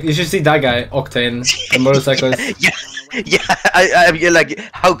motorcycle. You should see that guy, Octane, the motorcyclist. You're like,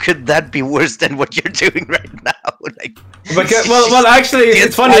 how could that be worse than what you're doing right now? Like, well, actually,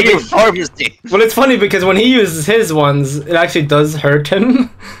 it's funny. Pharmacy. Well, it's funny because when he uses his ones, it actually does hurt him.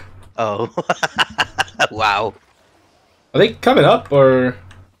 Oh, wow. Are they coming up or?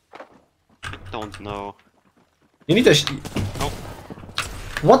 I don't know. You need to. Oh.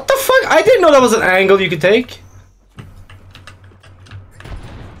 What the fuck? I didn't know that was an angle you could take.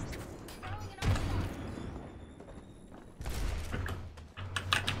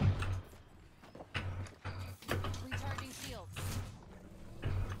 Recharging shields.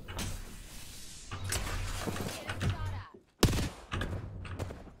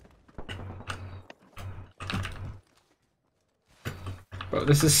 Bro,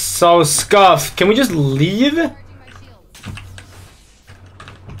 this is so scuffed. Can we just leave? Charging my shields.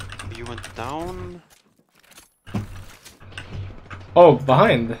 You went down. Oh,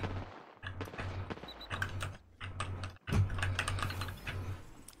 behind. Current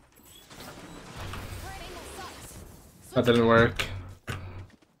angle sucks. That didn't work.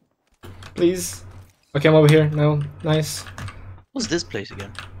 Please. Okay, I'm over here. No, nice. What's this place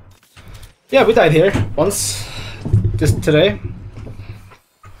again? Yeah, we died here once. Just today.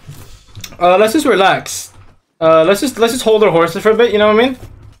 Let's just relax. Let's just hold our horses for a bit. You know what I mean?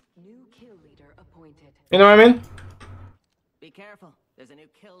 New kill leader appointed. You know what I mean? Be careful. There's a new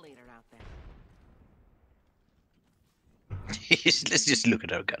kill leader out there. Let's just look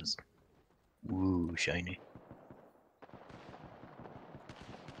at our guns. Ooh, shiny.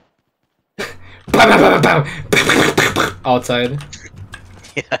 Outside.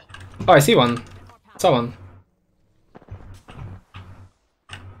 Yeah. Oh, I see one. Saw one.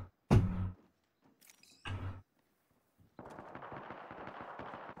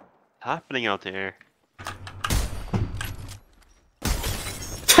 Happening out here.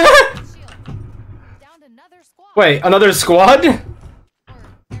 Downed another squad. Wait, another squad?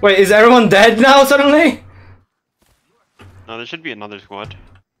 Wait, is everyone dead now suddenly? No, there should be another squad.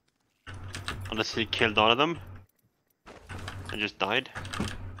 Unless he killed all of them. And just died.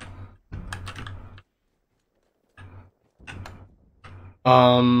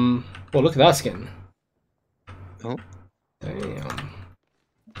 Well, look at that skin. Oh. Damn.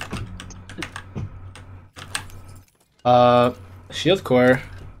 Shield core.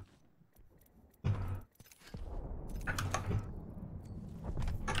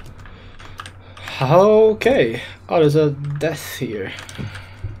 Okay. Oh, there's a death here.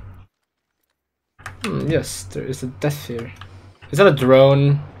 Yes, there is a death here. Is that a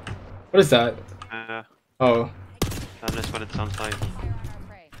drone? What is that? Oh. That's what it sounds like. Fire on our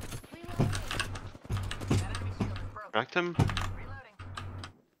prey. Reloading. Cracked him?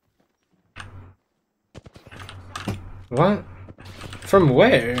 What? From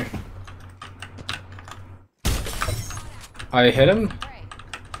where? I hit him? Prey.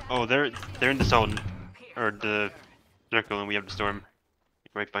 Oh, they're in the zone. Or the circle, and we have the storm.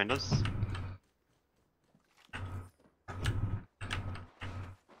 Right behind us.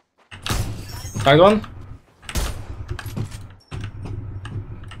 Tagged one?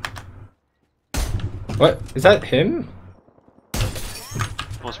 What? Is that him? I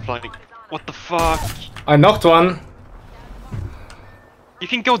was flying. What the fuck? I knocked one. You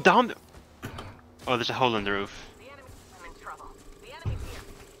can go down there. Oh, there's a hole in the roof.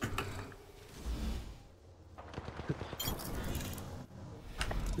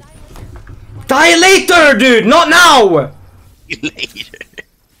 Die later, dude! Not now! Later.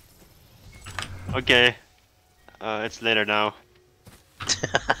 Okay. It's later now.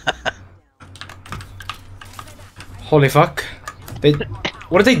 Holy fuck. They...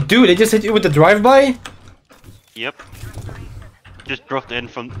 What did they do? They just hit you with the drive-by? Yep. Just dropped in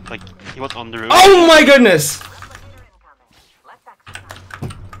from, like, he was on the roof. Oh my goodness!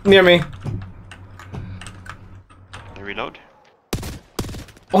 Near me. Reload.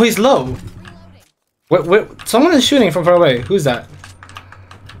 Oh, he's low. Wait, someone is shooting from far away. Who's that?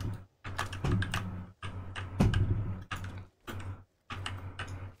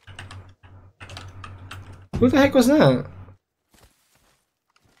 Who the heck was that?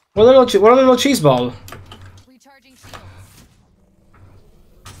 What a little cheese ball. Recharging shields.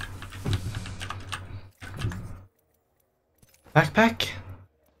 Backpack?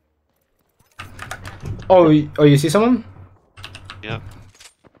 Oh, you see someone? Yep.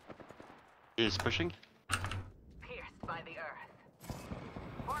 He's pushing. Pierced by the earth.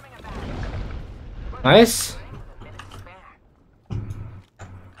 Forming a battle. Nice. Minutes spare.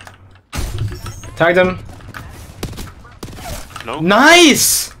 Tagged him. No.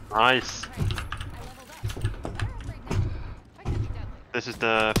 Nice! Nice. This is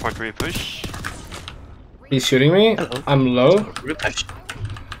the part where you push. He's shooting me. Hello. I'm low. Refresh.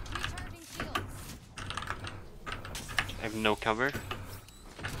 I have no cover.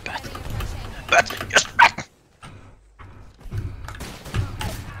 Bat. Bat. Yes, bat.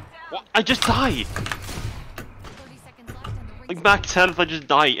 What? I just die! Like max health, I just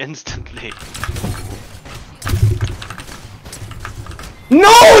die instantly.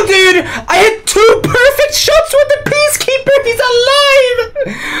 No, dude! I had 2 perfect shots with the Peacekeeper! He's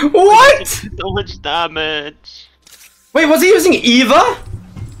alive! What? So much damage. Wait, was he using Eva?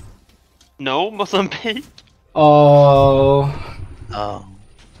 No, Mozambique. Oh. Oh.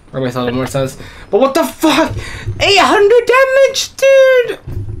 That makes a lot more sense. But what the fuck? 800 damage, dude!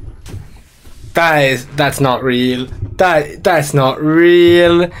 That's not real. That's not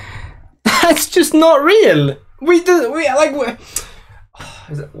real. That's just not real. What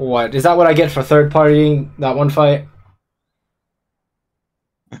is that? What I get for third partying that one fight?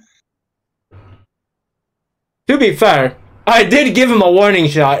 To be fair, I did give him a warning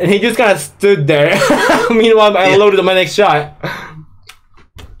shot, and he just kind of stood there. Meanwhile, I loaded my next shot.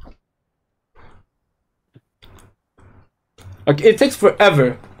 Okay, it takes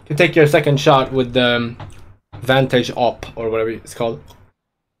forever to take your second shot with the Vantage Op or whatever it's called.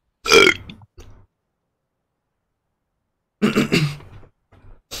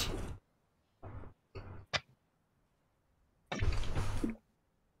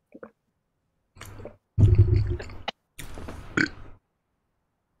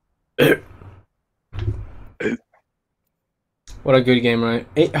 What a good game, right?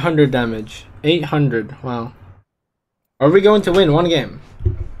 800 damage. 800. Wow. Are we going to win one game?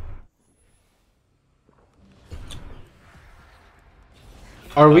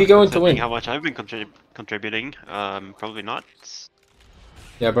 Are we going to win? How much I've been contributing? Probably not.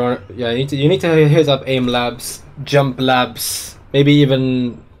 Yeah, bro. Yeah, you need to hit up aim labs, jump labs, maybe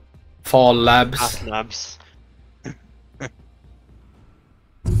even fall labs. Path labs.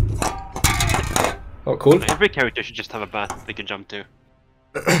 Oh, cool. Every character should just have a bat they can jump to.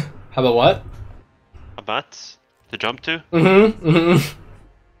 How about what? A bat to jump to? Mm-hmm. Mm-hmm.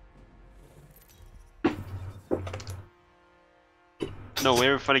 No,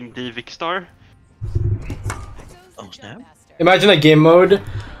 we're fighting the Vicstar. Oh snap. Imagine a game mode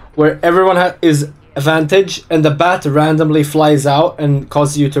where everyone is advantage and the bat randomly flies out and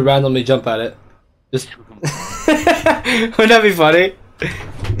causes you to randomly jump at it. Just wouldn't that be funny?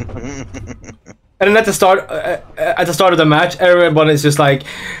 And then at the start of the match, everyone is just like,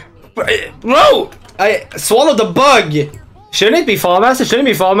 "Bro, I swallowed the bug. Shouldn't it be Fall Master? Shouldn't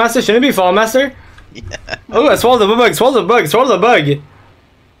it be Fall Master? Shouldn't it be Fall Master?" Yeah. Oh, I swallowed the bug. Swallowed the bug. Swallowed the bug.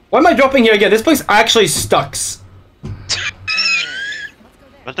 Why am I dropping here again? This place actually sucks.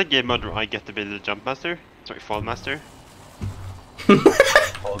 That's the game mode where I get to be the jump master. Sorry, fall master.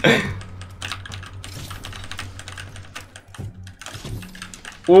 Okay.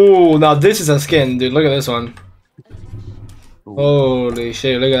 Ooh, now this is a skin, dude. Look at this one. Ooh. Holy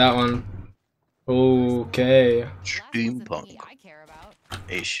shit, look at that one. Okay. Steampunk.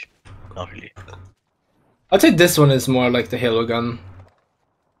 Ish. Not really. I'd say this one is more like the Halo gun.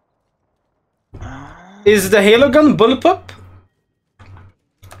 Is the Halo gun bulletproof?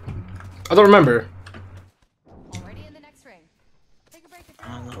 I don't remember. Already in the next ring. Take a break.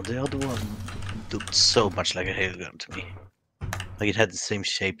 I don't know, the other one looked so much like a Halo gun to me. Like it had the same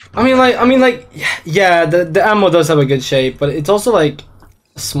shape. I mean, like, yeah, the ammo does have a good shape, but it's also like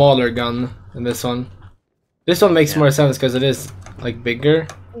a smaller gun than this one. This one makes more sense because it is like bigger.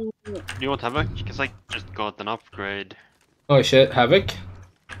 You want Havoc? Because I just got an upgrade. Oh shit, Havoc.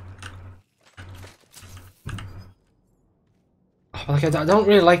 Like, I don't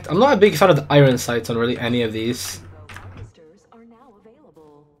really like. I'm not a big fan of the iron sights on really any of these.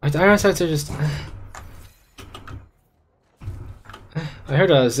 Like, the iron sights are just. I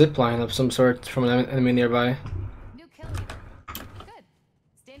heard a zip line of some sort from an enemy nearby. New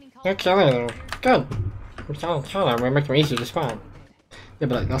killer. Good. We're making it easier to spawn. Yeah,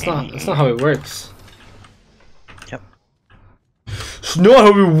 but like, that's not how it works. Yep. It's not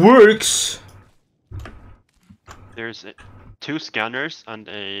how it works. There's 2 scanners and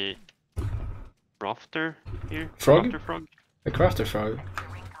a crafter here. Frog? Crafter frog. A crafter frog.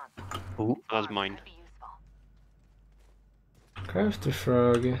 Ooh. That's mine. Crafter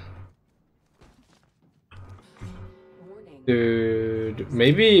frog. Dude,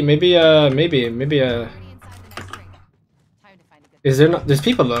 maybe. Is there not? There's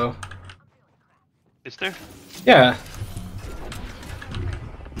people though. Is there? Yeah.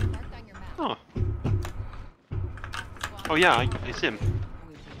 Oh. Oh yeah, I see him.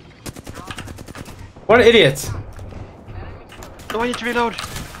 What an idiot! No, I need to reload.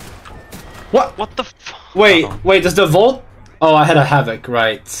 What? What the f? Wait, Uh-oh. wait, does the Volt? Oh, I had a Havoc,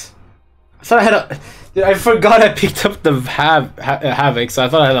 right. I thought I had a... Dude, I forgot I picked up the Havoc, so I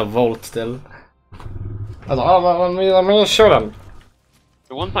thought I had a Volt still. I was like, oh, let me shoot him.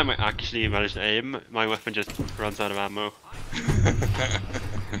 The one time I actually managed to aim, my weapon just runs out of ammo.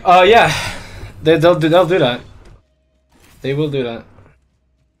 Yeah. They'll do that. They will do that.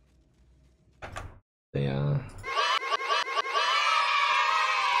 They,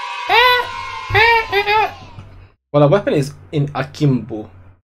 Well, a weapon is in Akimbo.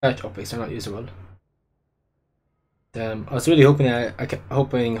 That optics are not usable. I was really hoping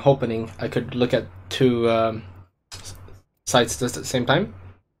hoping I could look at two sights at the same time.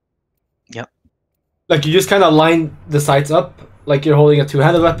 Yep. Like you just kind of line the sights up, like you're holding a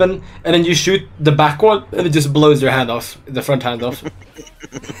two-handed weapon, and then you shoot the back one, and it just blows your hand off, the front hand off. Now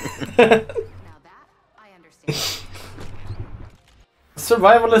that I understand.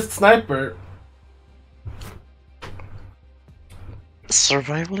 Survivalist sniper.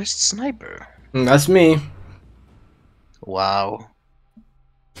 Survivalist sniper. That's me. Wow.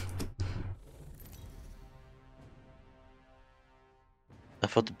 I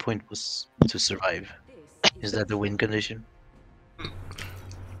thought the point was to survive. Is that the win condition?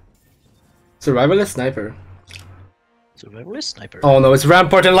 Survivalist sniper. Survivalist sniper. Oh no, it's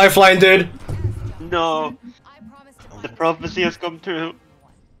Rampart and Lifeline, dude. No, I promise to the prophecy has come true.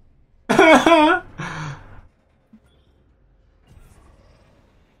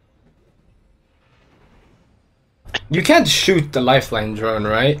 You can't shoot the Lifeline drone,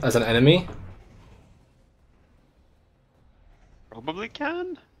 right? As an enemy? Probably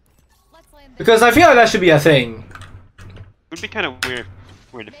can. Let's land Because I feel like that should be a thing. Would be kind of weird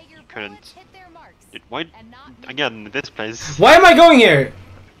if May you your couldn't. bullets hit their marks Dude, why? and not Again, this place. Why am I going here?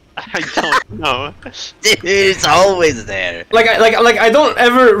 I don't know. It's always there. Like I don't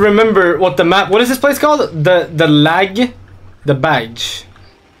ever remember what the map. What is this place called? The lag, the badge.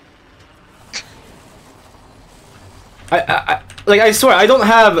 I swear I don't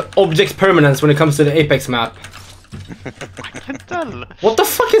have object permanence when it comes to the Apex map. I can't tell. What the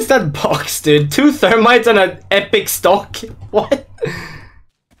fuck is that box, dude? 2 thermites and an epic stock? What?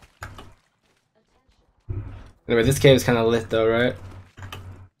 Anyway, this cave is kind of lit though, right?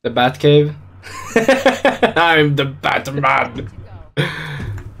 The Bat Cave? I'm the Batman!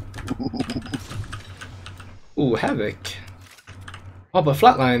 Ooh, Havoc. Oh, but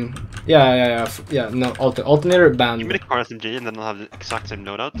Flatline. Yeah, no, alternator band. Give me the car SMG and then I'll have the exact same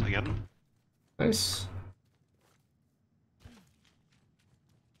loadout again. Nice.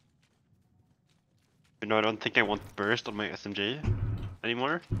 You know, I don't think I want burst on my SMG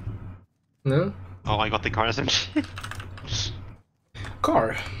anymore. No? Oh, I got the car SMG.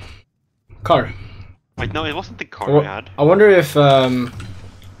 Car. Wait, no, it wasn't the car I had. I wonder if,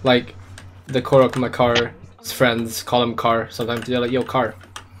 like, the core of my car's friends call him Car sometimes. They're like, yo, Car.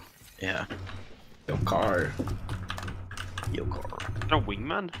 Yeah. Yo, Car. Yo, car. Is that a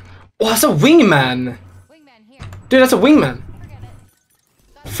wingman? Oh, that's a wingman! wingman here. Dude, that's a wingman!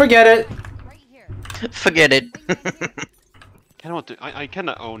 Forget it. Forget it! Right here. Forget it. Wingman here. Kinda want to. I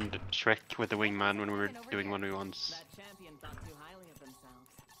kinda owned Shrek with the wingman when we were doing 1v1s.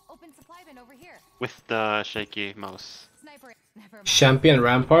 Open supply bin over here. With the shaky mouse. Sniper. Never mind. Champion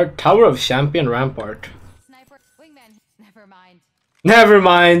Rampart? Tower of Champion Rampart. Sniper. Wingman. Never mind. Never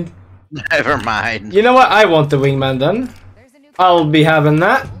mind! Never mind. You know what? I want the wingman then. There's a new. I'll be having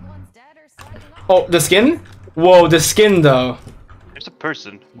that. Old one's dead or sliding off. Oh, the skin? Whoa, the skin though. There's a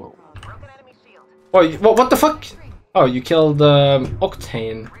person. Broken enemy shield. Oh, what the fuck? Oh, you killed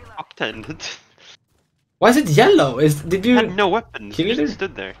Octane. Octane. Why is it yellow? Did you? Had no weapons. Kill He it? just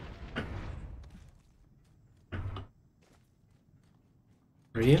stood there.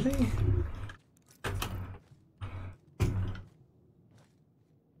 Really?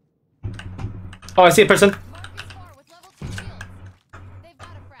 Oh, I see a person. Marcus Far with level 2 shields. They've got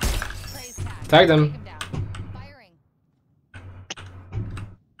a friend. Praise tag. Tag them. Take him down. Firing.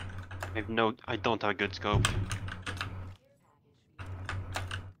 I don't have a good scope.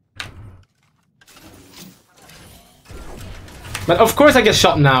 But of course I get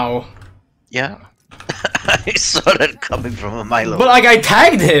shot now. Yeah. I saw that coming from a mile But away. like I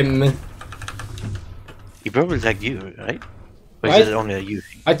tagged him. He probably tagged you, right? Or Right. is it only a you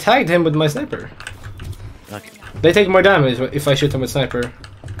thing? I tagged him with my sniper. Okay. They take more damage if I shoot them with sniper.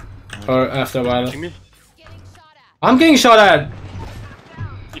 Or after a while. Watching me? Getting shot at. I'm getting shot at.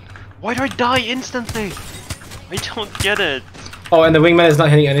 Why do I die instantly? I don't get it. Oh, and the wingman is not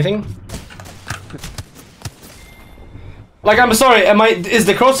hitting anything. Like I'm sorry, is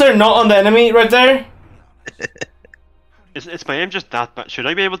the crosshair not on the enemy right there? Is my aim just that bad? Should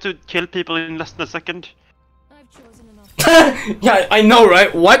I be able to kill people in less than a second? I've chosen enough. Yeah, I know,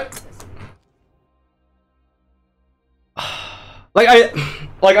 right? What? I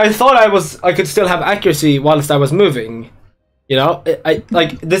thought I could still have accuracy whilst I was moving. You know, I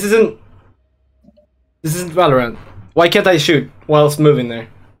like this isn't Valorant. Why can't I shoot whilst moving there,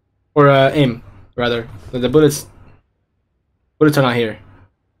 or aim rather? The bullets are not here.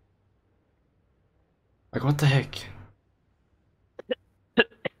 Like what the heck?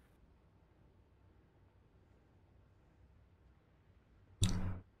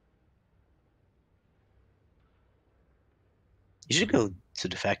 You should go to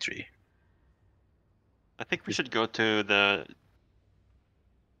the factory. I think we should go to the.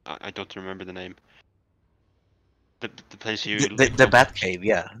 I don't remember the name. The place you. The Bat Cave,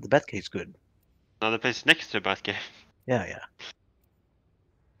 yeah. The Bat Cave's good. No, the place next to the Bat Cave. Yeah, yeah.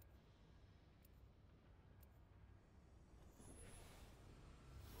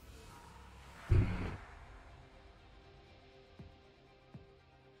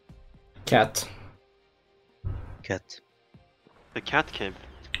 Cat. Cat. The cat cave.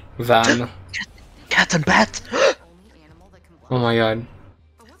 Van. Cat and bat! Only animal that can Oh my god.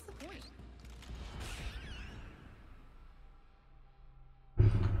 But what's the point?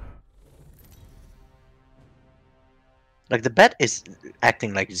 Like the bat is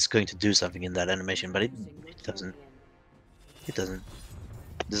acting like it's going to do something in that animation, but it doesn't. It doesn't.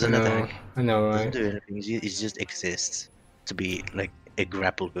 Doesn't attack. I know, Doesn't right? do anything. It just exists to be like a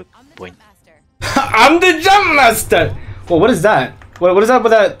grapple hook I'm the point. jump master. I'm the jump master. Well, what is that? What is that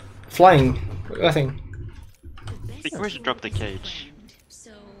with that flying? That thing. I think we should drop the cage.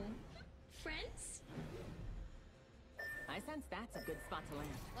 So, friends? I sense that's a good spot to land.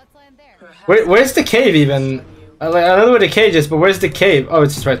 Let's land there. Where's the cave even? I know where the cage is, but where's the cave? Oh,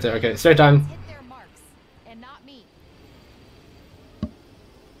 it's just right there. Okay, straight time. Hit their marks, and not me.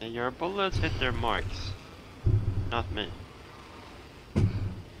 And your bullets hit their marks. Not me.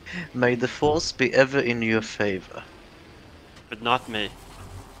 May the force be ever in your favor. But not me.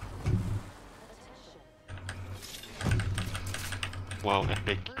 Wow,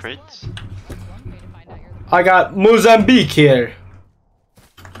 epic crits. That's one way to find out you're the I got Mozambique here.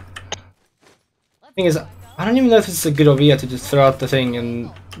 Thing is, I don't even know if it's a good idea to just throw out the thing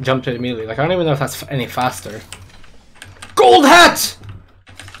and jump to it immediately. Like, I don't even know if that's any faster. Gold hat!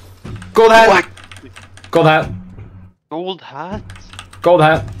 Gold hat! What? Gold hat. Gold hat? Gold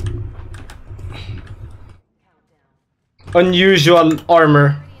hat. Unusual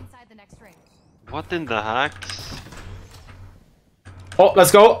armor. already inside the next ring. What in the hacks? Oh,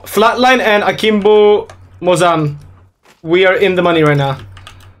 let's go. Flatline and Akimbo Mozam. We are in the money right now.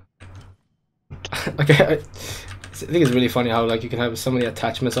 Okay, I think it's really funny how like you can have so many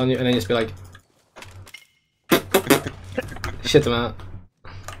attachments on you and then just be like shit them out.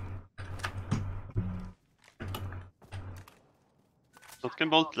 Shotgun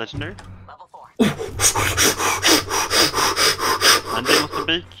bolt legendary. Level 4. And they must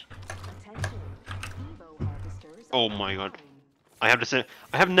be. Attention. Evo harvesters Oh my god. I have the same.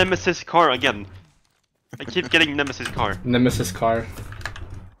 I have Nemesis car again. I keep getting Nemesis car. Nemesis car.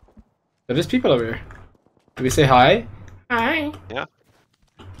 Are there's people over here? Do we say hi? Hi. Yeah.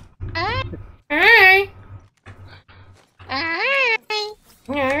 Hi. Hi.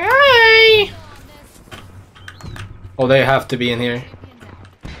 Hi. Oh, they have to be in here.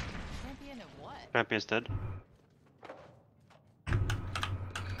 Champion at what? Champion's dead.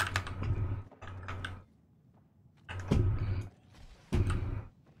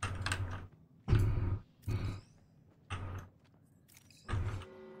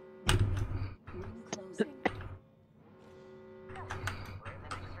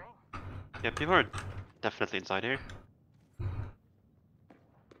 Yeah, people are definitely inside here.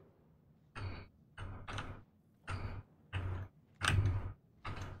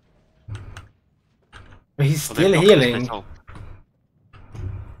 But he's Oh, they're still blocking this healing. place out.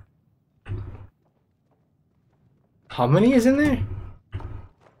 How many is in there?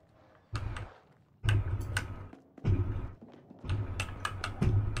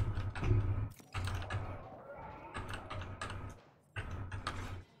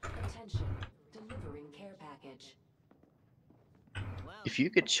 Attention. Delivering care package. If you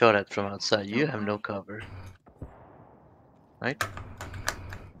get shot at from outside, you have no cover. Right?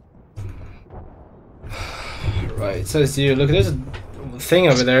 Right, so it's you. Look, there's a thing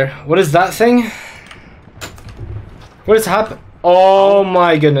over there. What is that thing? What is happening? Oh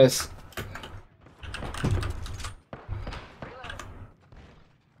my goodness.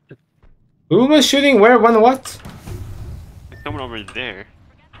 Who was shooting where, when, what? There's someone over there.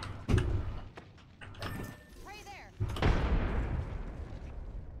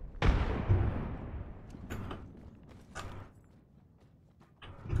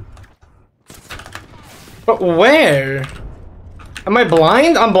 But where? Am I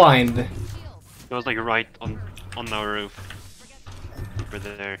blind? I'm blind. It was like right on our roof. Over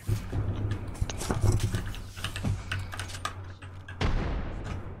there.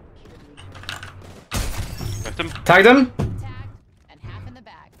 Left him. Tagged him. Tagged and half in the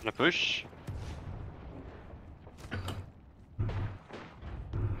bag. Gonna push.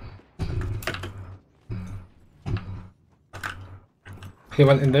 He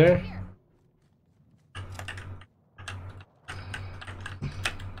went in there.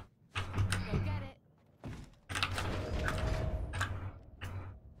 Go get it.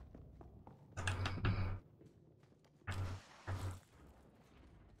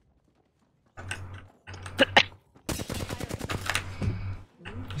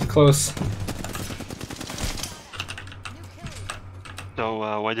 He's close. New kill.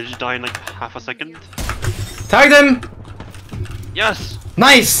 So why did you die in like half a second? Tagged him. Yes.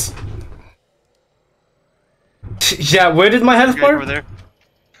 Nice. Yeah, where did my health Guys over bar? there.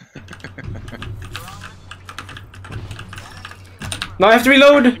 Now I have to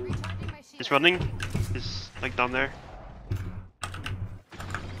reload. Recharging my shield. He's running. He's like down there.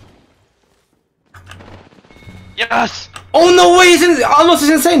 Yes. Oh no way! He's in. Alnoss is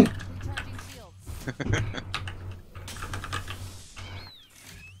insane. Recharging shields.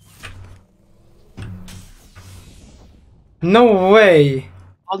 No way.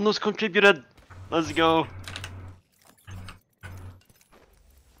 Alnoss contributed. Let's go.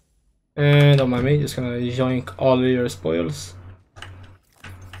 Don't mind me. Just gonna yoink all of your spoils.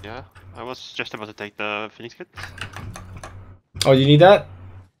 Yeah, I was just about to take the Phoenix kit. Oh, you need that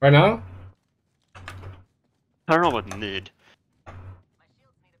right now? I don't know what need.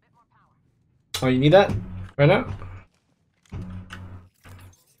 Oh, you need that right now?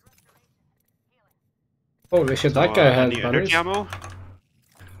 Holy shit! That guy had any batteries. energy ammo.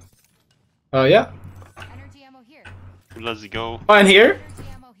 Yeah. Energy ammo here. Let's go. Oh, and here. Energy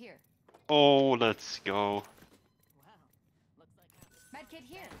ammo here. Oh, let's go. Medkit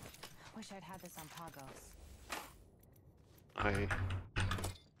here. Wish I'd had this on Pagos. I.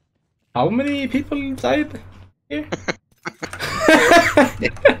 How many people died here?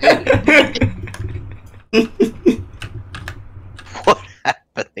 What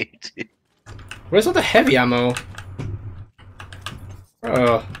happened? Dude? Where's all the heavy ammo?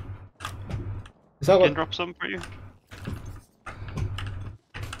 Oh. Is that Can what? drop some for you.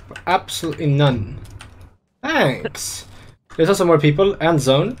 Absolutely none. Thanks. There's also more people and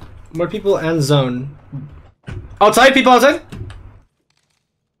zone. More people and zone. Outside, people outside.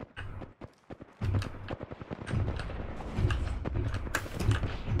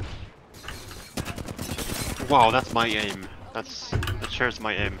 Wow, that's my aim. That shares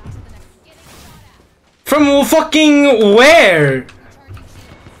my aim. From fucking where?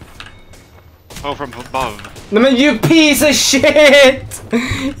 Oh, from above. No, man, you piece of shit!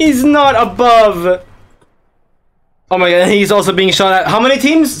 He's not above. Oh my god, he's also being shot at. How many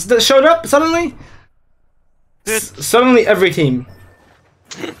teams that showed up suddenly? Suddenly every team.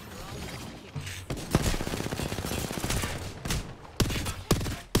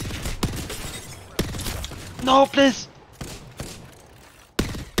 No, please.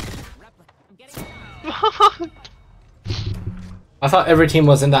 I thought every team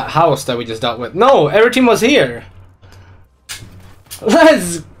was in that house that we just dealt with. No, every team was here.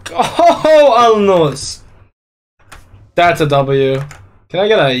 Let's go, Alnoss. That's a W. Can I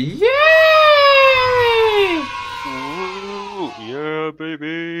get a yay? Ooh, yeah,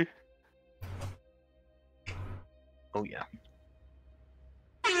 baby. Oh yeah.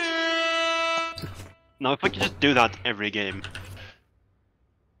 Now, if I could just do that every game.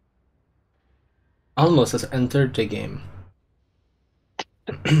 Alnoss has entered the game.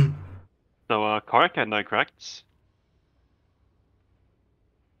 So, car kinda cracked.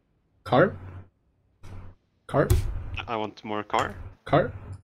 Car? Car? I want more car. Car?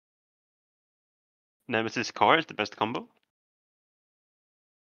 Nemesis car is the best combo.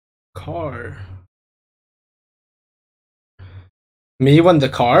 Car. Me won the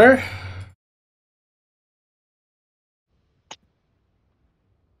car?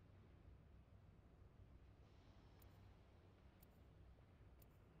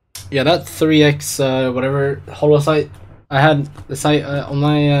 Yeah, that 3x whatever holo sight I had, the sight on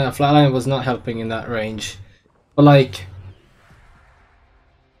my flatline was not helping in that range. But like,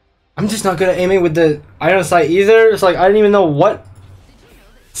 I'm just not good at aiming with the iron sight either. It's like I don't even know what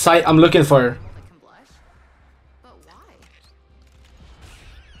sight I'm looking for. That can blush. But why?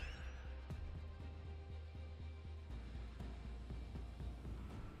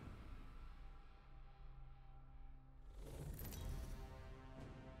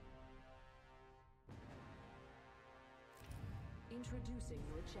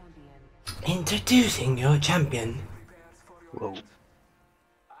 Introducing your champion. Whoa.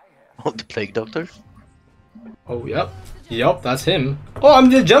 Oh, the Plague Doctor? Oh, yep. Yep, that's him. Oh, I'm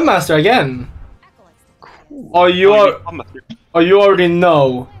the Jump Master again. Cool. Oh, you Oh, are. Oh, you already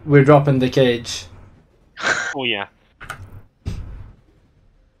know we're dropping the cage. Oh yeah.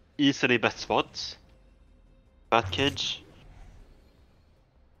 Easily best spots. Bat cage.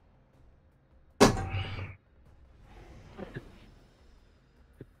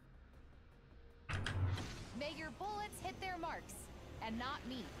 May your bullets hit their marks, and not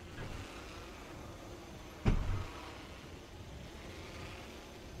me.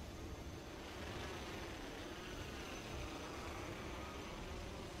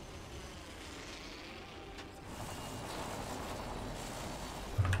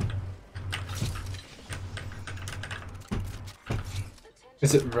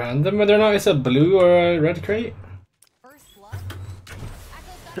 Is it random whether or not it's a blue or a red crate? First blood.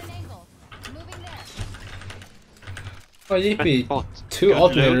 Echo's got an angle. Moving there. Oh, yippee. Spot. 2 Good loot.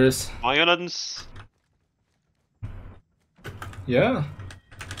 alternators. Violence. Yeah.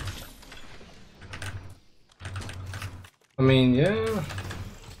 I mean, yeah.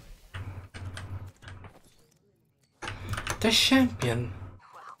 The champion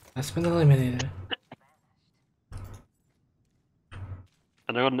has been eliminated.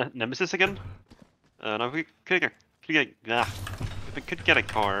 And I got Nemesis again. Now if we could get a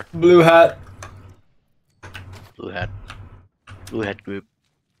car. Blue hat. Blue hat. Blue hat group.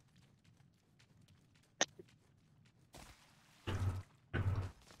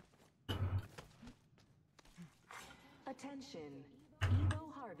 Attention.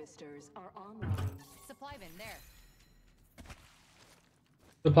 Evo harvesters are online. Supply bin there.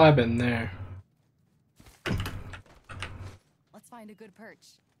 Supply bin there. Let's find a good perch.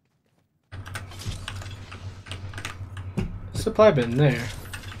 Supply bin there.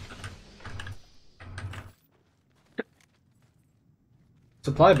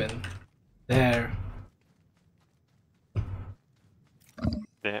 Supply bin there.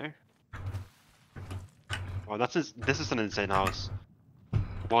 There. Oh, this is an insane house.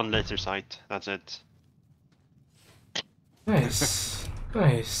 1 laser sight. That's it. Nice.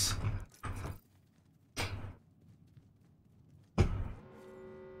 Nice.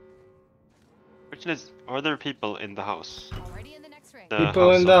 Question is, are there people in the house? Already in the next ring. The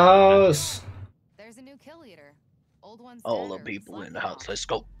People in the of- house. There's a new kill leader. Old one's All dead the or people in slapped the it house. off. Let's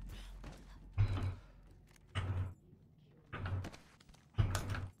go.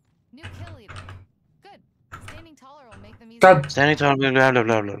 New kill leader. Good. Standing taller will make them easier. Good. Standing tall, blah blah blah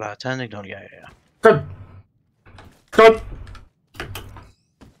blah blah blah. Standing tall, yeah, yeah, yeah. Good. Good.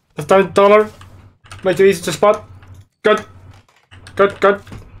 Stand taller. Make it easy to spot. Good. Good. Good.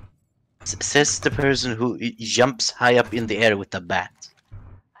 Says the person who jumps high up in the air with a bat.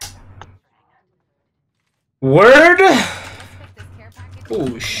 Word. Let's pick this care package.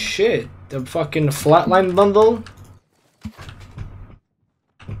 Oh shit. The fucking flatline bundle.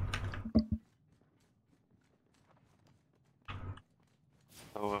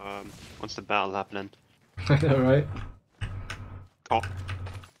 So, what's the battle happening? I know, right? Oh.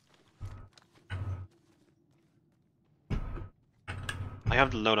 I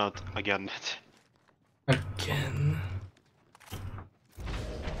have the loadout again. Again.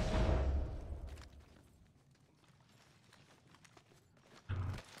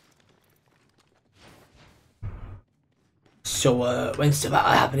 So, when's the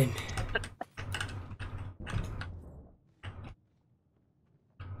battle happening?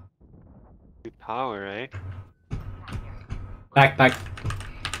 New power, eh? Back.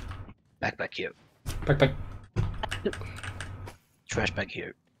 Backpack here. Back. Trash bag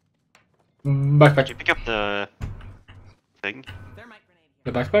here. Backpack. Did you pick up the thing?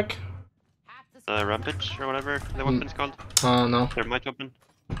 The backpack? Half the The rampage or whatever the weapon's called? Oh no. Thermite weapon?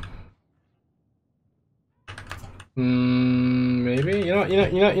 Maybe. You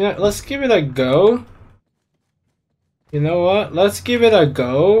know. Let's give it a go. You know what? Let's give it a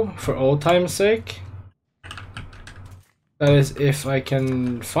go for old time's sake. That is, if I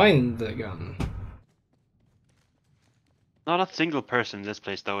can find the gun. No, not single person in this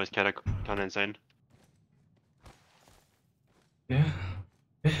place though is kinda insane. Yeah.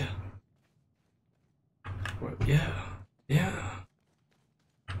 Well, yeah.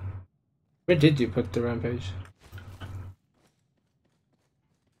 Where did you put the rampage?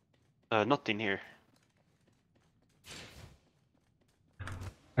 Not in here.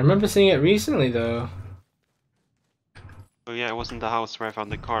 I remember seeing it recently though. Oh yeah, it was in the house where I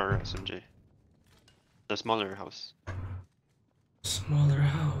found the car SMG. The smaller house. Smaller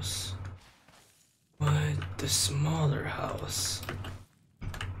house. What? The smaller house.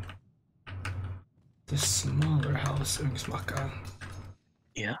 The smaller house, Ugnsmackas.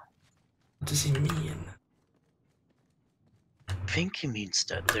 Yeah. What does he mean? I think he means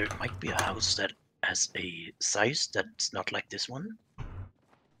that there might be a house that has a size that's not like this one.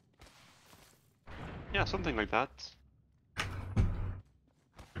 Yeah, something like that.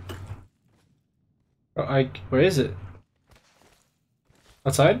 Oh, where is it?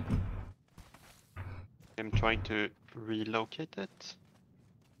 Outside? I'm trying to relocate it.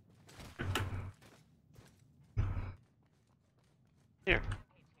 Here.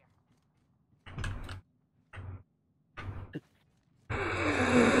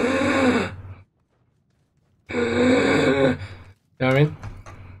 You know what I mean?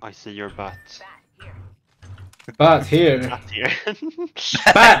 I see your bat. Bat here. Bat here.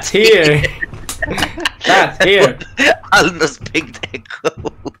 Bat here. Bat here. Alnoss picked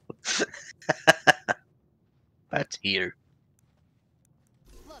echo. Bat here.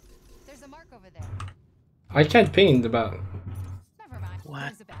 Look, there's a mark over there. I can't ping the bat. Never mind.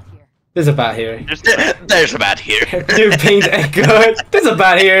 What? There's a bat here. There's a bat here. There's a bat here. You pinged echo. There's a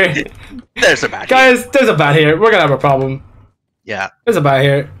bat here. There's a bat here. Guys, there's a bat here. We're gonna have a problem. Yeah. There's a bat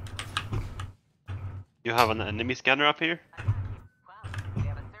here. You have an enemy scanner up here?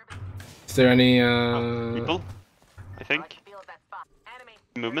 Is there any People? I think.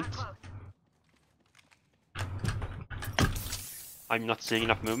 Movement? I'm not seeing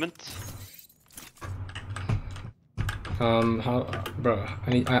enough movement. how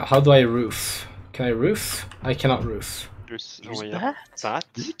do I roof? Can I roof? I cannot roof. There's no Use way bat? Bat?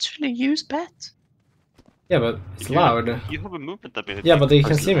 Literally use bat. Yeah, but it's You- loud. You have a movement ability. Yeah, but they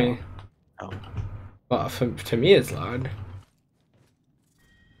can see me. Oh. Well, to me it's loud.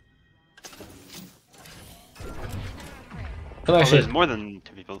 Well, Oh, actually, there's more than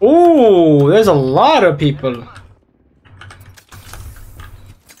 2 people. ooh, there's a lot of people.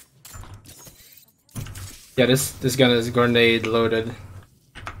 Yeah, this gun is grenade loaded.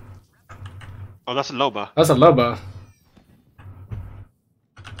 Oh, that's a Loba. That's a Loba.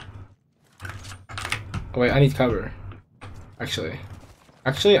 Oh, wait, I need cover. Actually,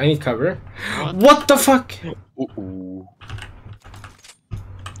 I need cover. What the fuck? Ooh.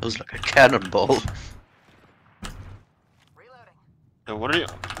 That was like a cannonball. So what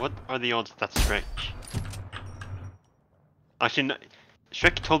are the odds that Shrek? Actually, no,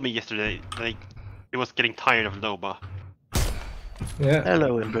 Shrek told me yesterday that he was getting tired of Loba. Yeah.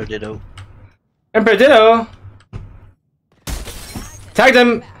 Hello, Emperor Ditto. Emperor Ditto! Tagged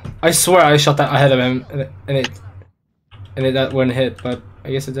him! I swear I shot that ahead of him and it that wouldn't hit, but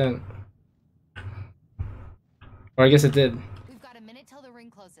I guess it didn't. Or I guess it did. We've got a minute till the ring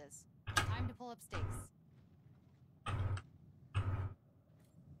closes. Time to pull up stakes.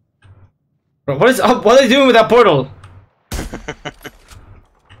 Bro, what are they doing with that portal?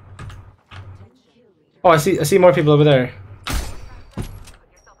 Oh, I see more people over there.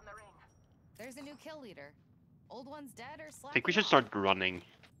 There's a new kill leader. Old one's dead or I slacking think we should off. start running. Hey,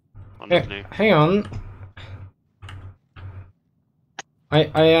 Honestly. hang on.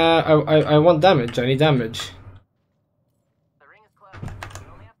 I want damage. I need damage.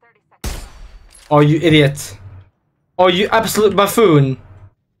 Oh, you idiot! Oh, you absolute buffoon!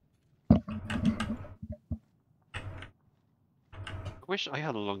 I wish I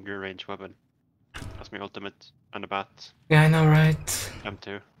had a longer range weapon. That's my ultimate and a bat. Yeah, I know, right?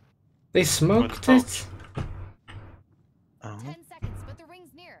 M2. They smoked Or the it. Oh. 10 seconds, but the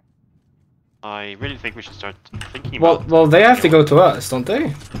ring's near. I really think we should start thinking about. Well, they have to go to us, don't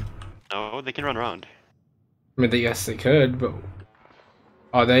they? No, they can run around. I mean, yes, they could, but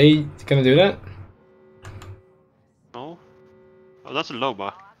are they gonna do that? No. Oh, that's a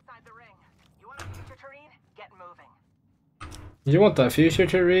Loba. You want the future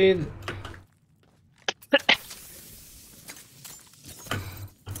to read?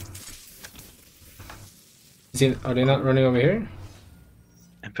 Are they not running over here?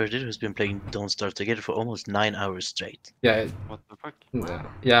 Emperor Ditto has been playing Don't Starve Together for almost 9 hours straight. Yeah, What the fuck?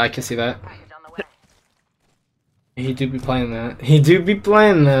 yeah, I can see that. He do be playing that. He do be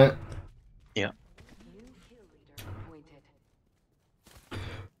playing that. Yeah.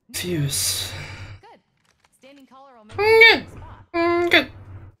 Fuse. Good. Standing collar will make it a spot.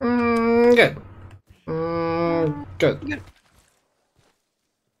 Good. Good.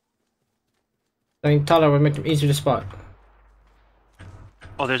 Standing taller would make them easier to spot.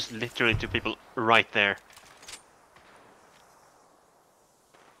 Oh, there's literally 2 people right there.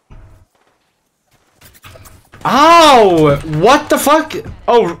 Ow! What the fuck?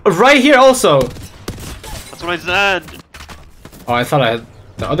 Oh, right here also. That's what I said. Oh, I thought I had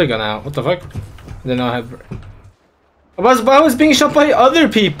the other gun out. What the fuck? Then I have. I was being shot by other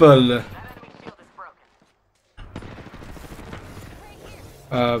people.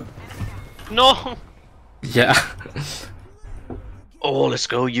 No! Yeah. Oh, let's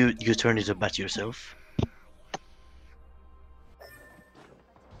go. You turn into a bat yourself.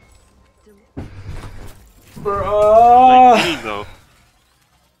 My kill though.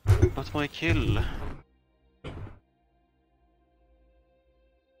 What's my kill?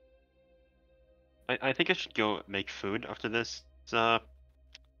 I think I should go make food after this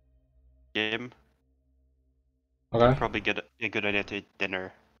game. Okay. Probably get a good idea to eat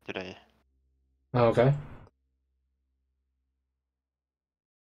dinner today. Oh, okay.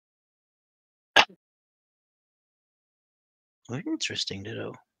 Very interesting,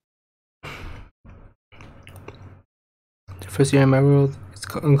 though. The first year in my world, it's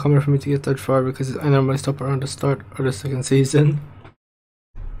uncommon for me to get that far because I normally stop around the start of the second season.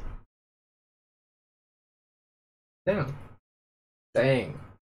 Damn. Dang.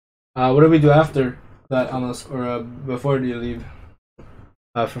 What do we do after that, Alnoss, or before you leave?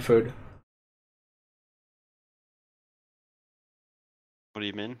 For food. What do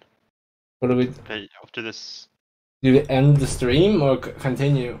you mean? What do we? Hey, after this, Do we end the stream or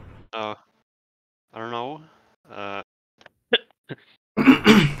continue? I don't know.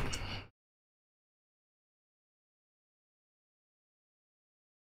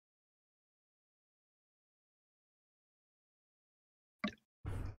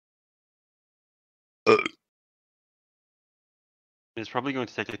 It's probably going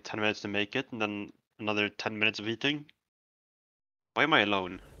to take like 10 minutes to make it, and then another 10 minutes of eating. Why am I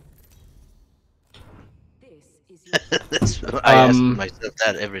alone? I ask myself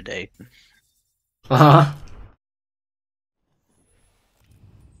that every day. Uh-huh.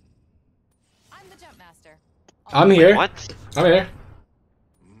 I'm the jump master. I'm here. What? I'm here.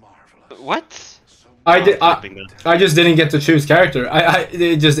 What? I just didn't get to choose character.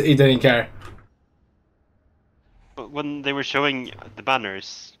 It didn't care. But when they were showing the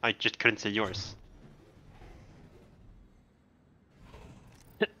banners, I just couldn't see yours.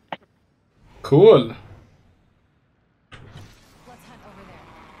 Cool. Let's hunt over there.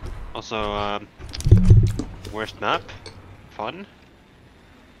 Also, worst map? Fun?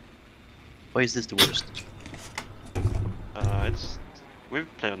 Why is this the worst? We've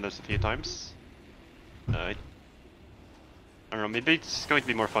played on this a few times. I don't know, maybe it's going to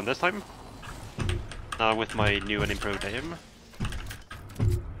be more fun this time. Now with my new and improved aim.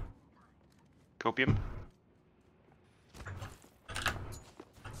 Copium.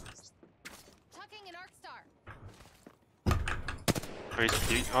 Tucking an arc star.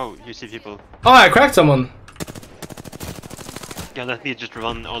 Oh, you see people. Oh, I cracked someone. Yeah, let me just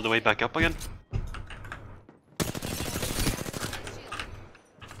run all the way back up again.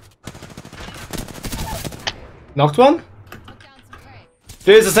 Knocked one. Put down some prey.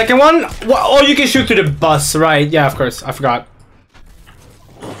 There's a second one. Oh, you can shoot to the bus, right? Yeah, of course. I forgot.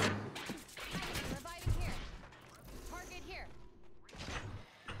 Reviving here. Target here.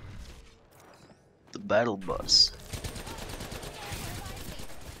 The battle bus.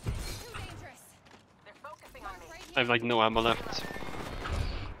 Too dangerous. They're focusing on me. Right I here. have like no ammo left.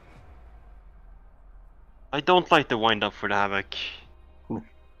 I don't like the wind up for the Havoc.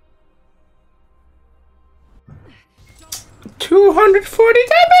 240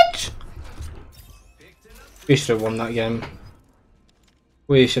 damage. We should have won that game.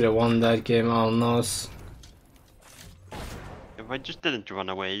 We should have won that game, Alnoss. If I just didn't run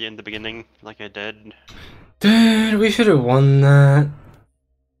away in the beginning like I did. Dude, we should have won that.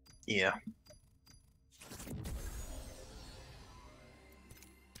 Yeah.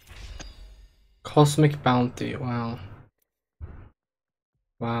 Cosmic Bounty, wow.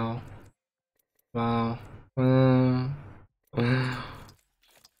 Wow. Wow.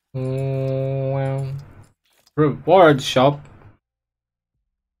 Wow. Reward shop.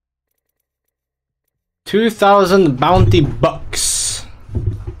 2,000 bounty bucks.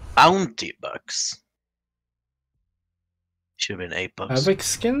 Bounty bucks. Should have been 8 bucks. Havoc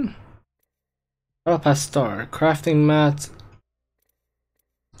skin? Oh, past star. Crafting mat.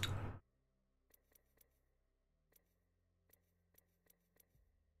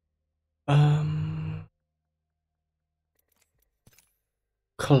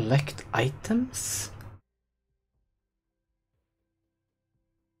 Collect items?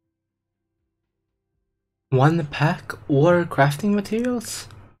 One pack or crafting materials?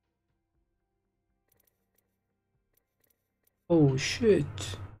 Oh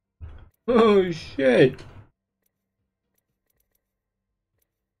shit. Oh shit.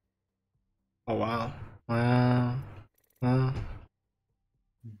 Oh wow. Wow. Wow.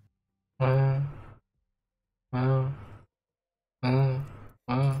 Wow. Wow. Wow.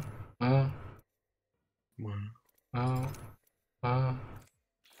 Wow. Wow. Wow. Wow.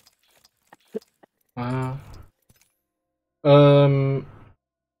 Wow.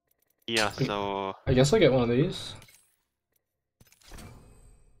 Yeah, so I guess I'll get one of these.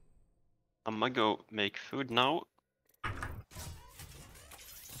 I'm gonna go make food now.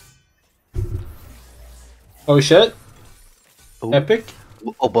 Oh shit! Oh, Epic.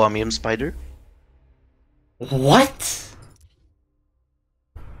 Obamium spider. What?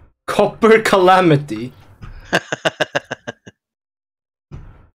 Copper calamity.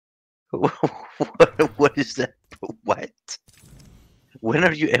 What is that? What? When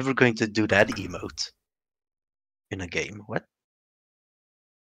are you ever going to do that emote in a game? What?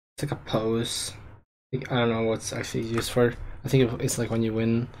 It's like a pose. I don't know what's actually used for. I think it's like when you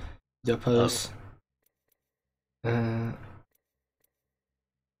win, the pose. Yeah,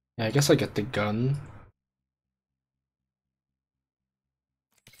 I guess I get the gun.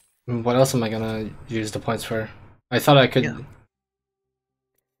 What else am I gonna use the points for? I thought I could. Yeah.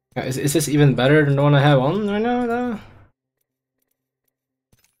 Is this even better than the one I have on right now? No?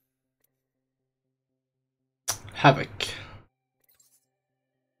 Havoc.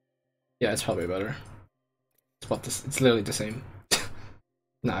 Yeah, it's probably better. It's what this. It's literally the same.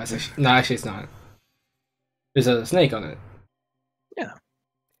 No, actually, it's not. There's a snake on it. Yeah.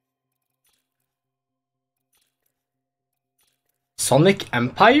 Sonic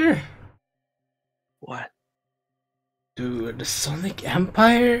Empire? What? Dude, the Sonic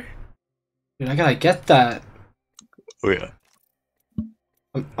Empire? Dude, I gotta get that. Oh yeah.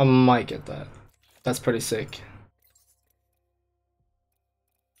 I might get that. That's pretty sick.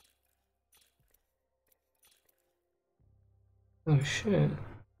 Oh shit.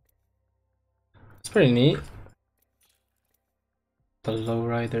 It's pretty neat. The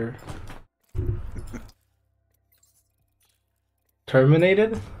lowrider.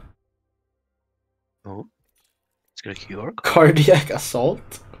 Terminated? Oh. It's got a QR code. Cardiac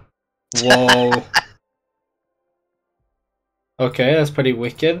assault? Whoa. Okay, that's pretty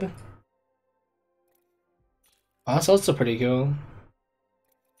wicked. Oh, that's also pretty cool.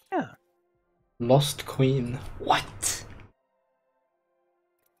 Yeah. Lost Queen. What?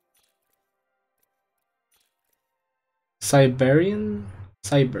 Siberian?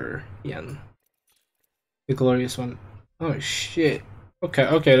 Siberian. The glorious one. Oh shit. Okay,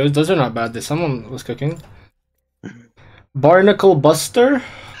 okay, those are not bad. Someone was cooking. Barnacle Buster?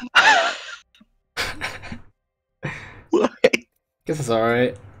 What? Guess it's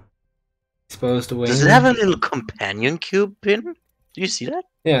alright. Supposed to win. Does it have a little companion cube pin? Do you see that?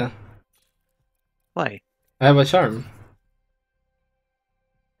 Yeah. Why? I have a charm.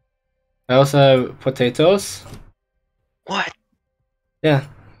 I also have potatoes. What? Yeah.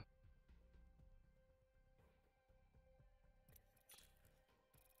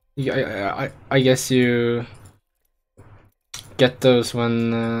 I guess you get those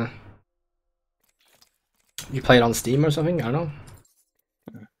when you play it on Steam or something. I don't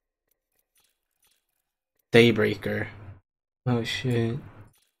know. Daybreaker. Oh shit.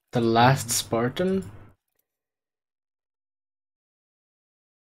 The Last Spartan?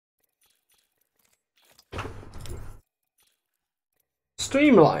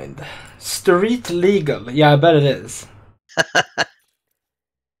 Streamlined. Street legal. Yeah, I bet it is.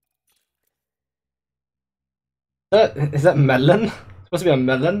 Is that melon? It's supposed to be a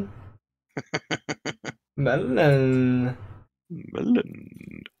melon? Melon.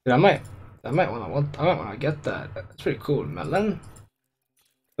 Melon. Dude, I might wanna get that. That's pretty cool, melon.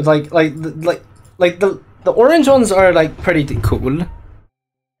 But the orange ones are like pretty cool.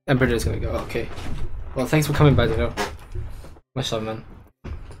 Emperor's gonna go. Okay. Well, thanks for coming by, Dino. Much love, man.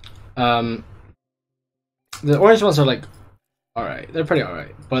 The orange ones are like, alright. They're pretty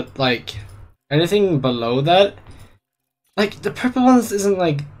alright. But like, anything below that, like the purple ones isn't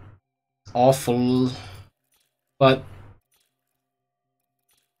like awful, but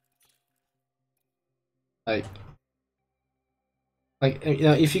like you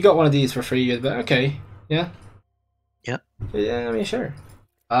know, if you got one of these for free, you'd be like, okay, yeah, Yeah. yeah. I mean, sure.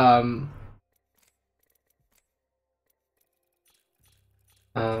 But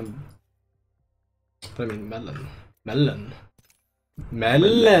I mean, melon.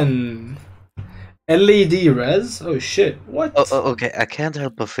 LED res. Oh shit! What? Okay, I can't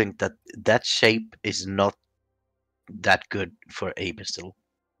help but think that that shape is not that good for a pistol.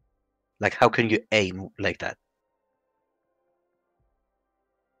 Like, how can you aim like that?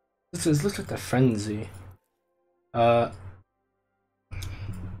 This looks like the frenzy. Dog.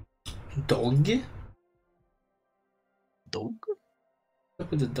 Dog?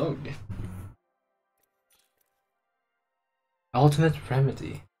 Look at the dog. Ultimate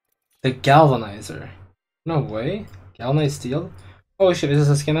remedy. The galvanizer. No way. Galvanized steel. Oh shit, is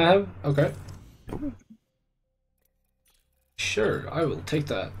this a skin I have? Okay. Sure, I will take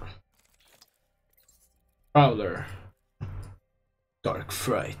that. Prowler. Dark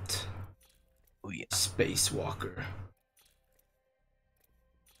Fright. Oh yeah. Spacewalker.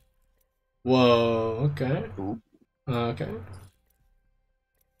 Whoa, okay. Ooh. Okay.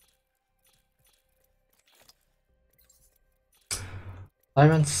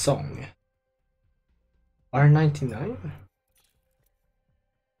 Siren Song. R99?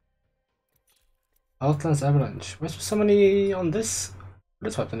 Outlands Avalanche. Why is there so many on this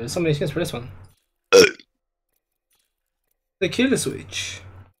weapon? There's so many skins for this one. The kill switch.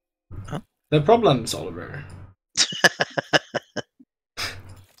 Huh? The problem solver.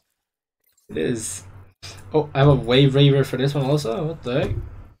 It is. Oh, I have a wave raver for this one also. What the heck?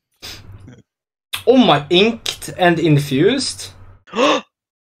 Oh my, inked and infused.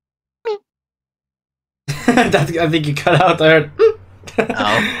 That I think you cut out there.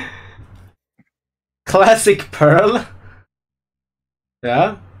 Oh. Classic Pearl.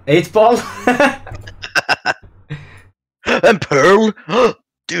 Yeah. 8-ball. And Pearl,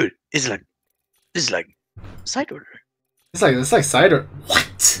 dude, this is like side order. It's like cider.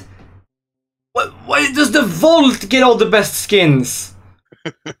 What? What? Why does the Volt get all the best skins?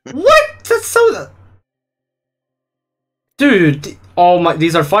 What? That's so. Dude, oh my!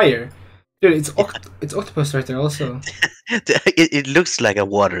 These are fire. Dude, it's octopus right there also. It looks like a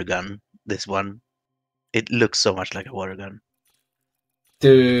water gun. This one, it looks so much like a water gun.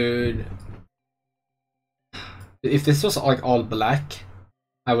 Dude, if this was like all black,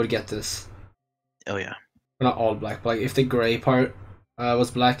 I would get this. Oh yeah. Well, not all black, but like if the gray part was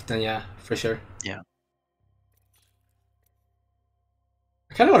black, then yeah, for sure. Yeah.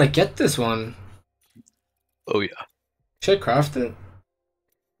 I kind of want to get this one. Oh yeah. Should I craft it?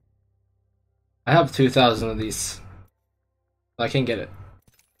 I have 2,000 of these. I can get it.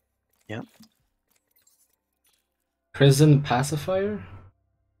 Yeah. Prison pacifier?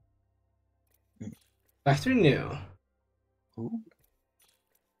 Factory new. Ooh.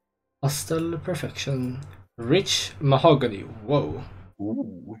 Hostile perfection. Rich mahogany. Whoa.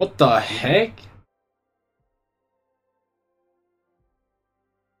 Ooh. What the heck?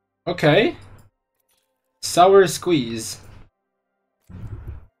 Okay. Sour squeeze.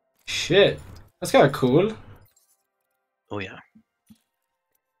 Shit. That's kind of cool. Oh yeah.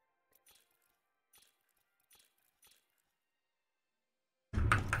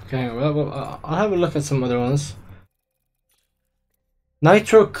 Okay, well, I'll have a look at some other ones.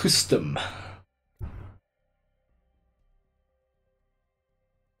 Nitro Custom.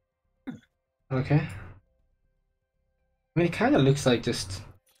 Okay. I mean, it kind of looks like just.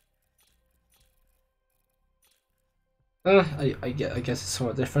 I guess it's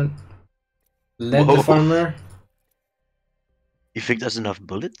somewhat different. Lead Whoa. farmer. You think that's enough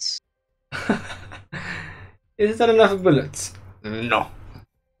bullets? Is that enough bullets? No.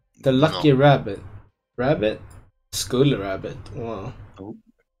 The lucky rabbit. Rabbit? Skull rabbit. Wow. Oh.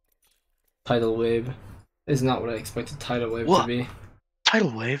 Tidal wave. Is not what I expected tidal wave What? to be.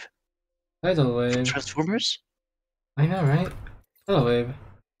 Tidal wave? Tidal wave. Transformers? I know, right? Tidal wave.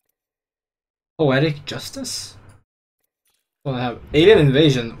 Poetic justice? Well, I have alien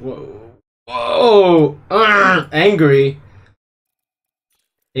invasion. Whoa. Whoa! Angry.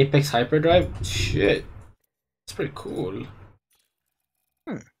 Apex hyperdrive? Shit. That's pretty cool.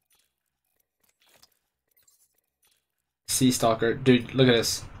 Sea Stalker. Dude, look at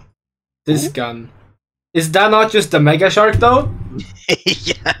this. This gun. Is that not just the Mega Shark though?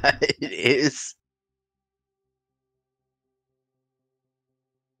 Yeah, it is.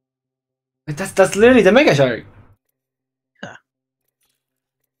 Like, that's literally the Mega Shark. Yeah.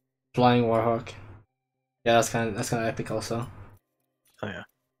 Flying Warhawk. Yeah, that's kind of epic also. Oh yeah.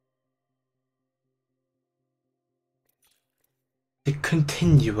 The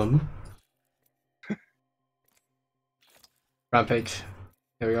Continuum. Rampage.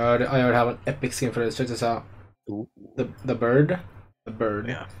 Here we go. I already have an epic skin for this. Check this out. Ooh. The bird. The bird.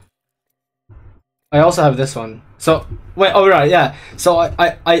 Yeah. I also have this one. So wait. Oh right. Yeah. So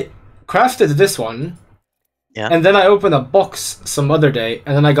I crafted this one. Yeah. And then I opened a box some other day,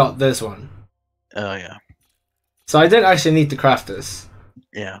 and then I got this one. Oh yeah. So I didn't actually need to craft this.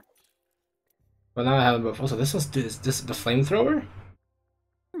 Yeah. But now I have them both. Also, this one's this the flamethrower.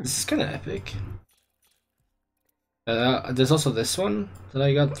 This is kind of epic. There's also this one that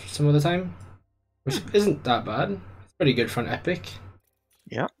I got some other time, which isn't that bad. It's pretty good for an epic.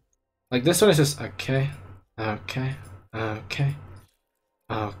 Yeah. Like this one is just okay, okay, okay,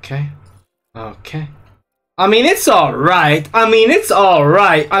 okay, okay. I mean, it's alright. I mean, it's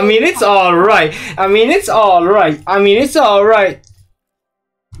alright. I mean, it's alright. I mean, it's alright. I mean, it's alright.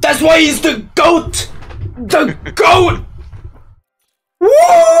 That's why he's the GOAT! The GOAT!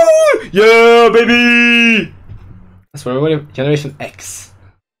 Woo! Yeah, baby! That's what we're Generation X.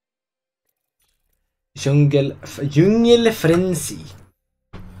 Jungle Frenzy.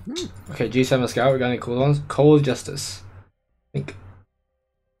 Okay, G7 Scout, we got any cool ones? Cold Justice. Think.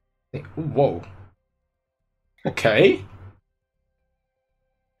 Whoa. Okay.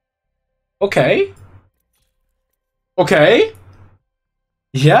 Okay. Okay.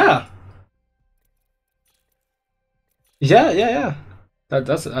 Yeah. Yeah.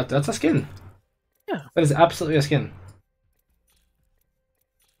 That's a skin. Yeah. That is absolutely a skin.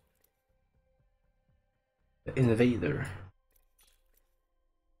 The Invader.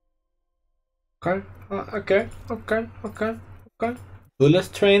 Okay. Okay. Bullet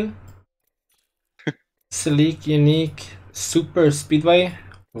Train. Sleek, Unique, Super Speedway,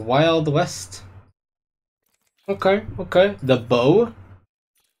 Wild West. Okay. The Bow.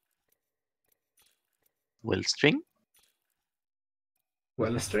 Wellstring.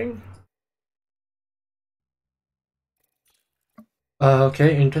 Wellstring.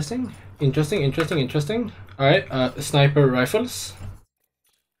 Okay, interesting. Alright, Sniper Rifles.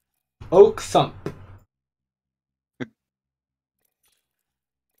 Oak Thump.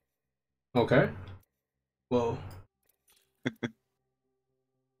 Okay. Whoa.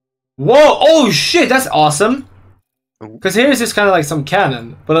 Whoa! Oh shit, that's awesome! Because here is just kind of like some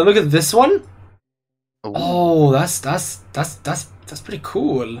cannon. But look at this one. Oh, that's pretty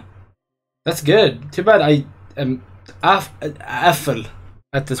cool. That's good. Too bad I am affle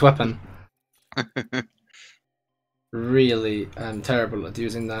at this weapon. Really terrible at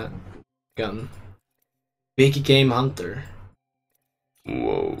using that gun. Big Game Hunter.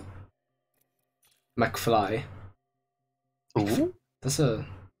 Whoa. McFly. Ooh. That's a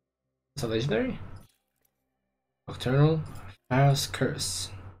legendary? Nocturnal. Pharaoh's Curse.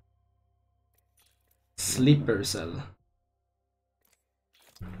 Sleeper Cell.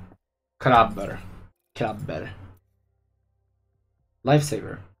 Krabber.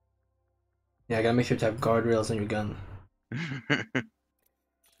 Lifesaver. Yeah, I gotta make sure to have guardrails on your gun.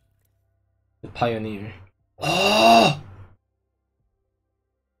 The Pioneer. Oh!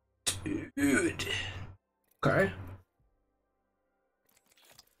 Dude. Okay.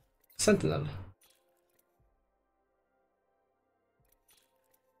 Sentinel.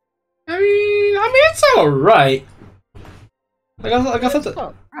 I mean, it's alright. I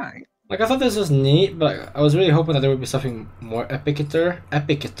thought this was neat, but I was really hoping that there would be something more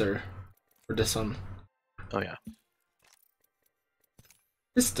epicator for this one. Oh yeah.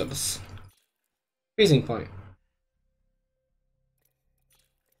 Pistols. Freezing point.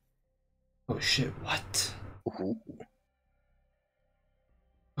 Oh shit! What? Ooh.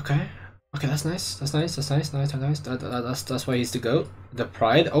 Okay, that's nice. Nice. That's why he's the GOAT. The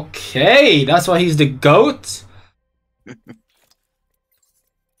Pride. Okay, that's why he's the GOAT.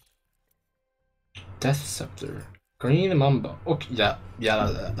 Death Scepter. Green Mamba. Okay,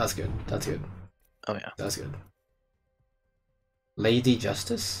 yeah, that's good. Oh yeah. That's good. Lady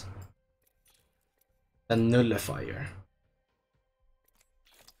Justice. The Nullifier.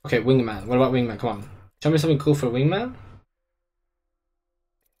 Okay, Wingman. What about Wingman? Come on. Show me something cool for Wingman.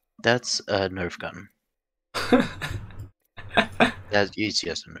 That's a Nerf gun. That's easy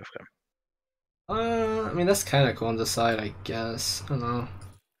as a Nerf gun. I mean, that's kind of cool on the side, I guess. I don't know.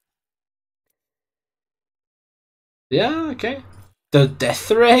 Yeah, okay. The Death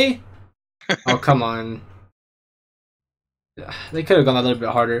Ray? Oh, come on. They could have gone a little bit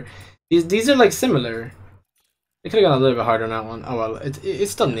harder. These are like similar. They could have gone a little bit harder on that one. Oh well,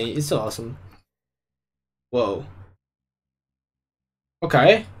 it's still neat. It's still awesome. Whoa.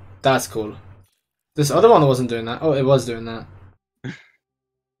 Okay, that's cool. This other one wasn't doing that. Oh, it was doing that.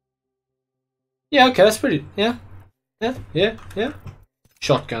 Yeah, okay, that's pretty. Yeah.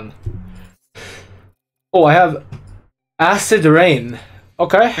 Shotgun. Oh, I have Acid Rain.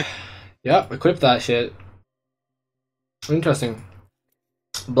 Okay. Yep, equip that shit. Interesting.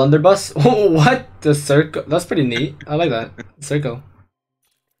 Blunderbuss? Oh, what? The circle? That's pretty neat. I like that. Circle.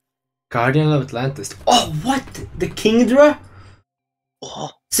 Guardian of Atlantis. Oh, what? The Kingdra?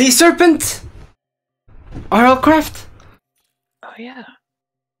 Oh. Sea Serpent? RL Craft? Oh yeah.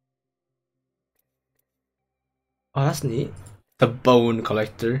 Oh, that's neat. The Bone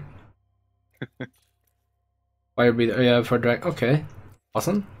Collector. Fire Breather. Oh, yeah, for drag. Okay.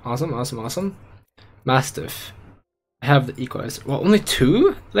 Awesome. Mastiff. I have the Equalizer. Well, only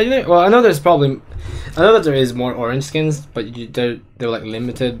 2 legendary? Well, I know there's probably... I know that there is more orange skins, but they're like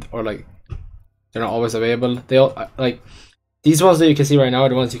limited or like... They're not always available. They all like these ones that you can see right now are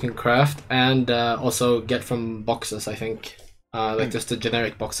the ones you can craft and also get from boxes. I think, like just the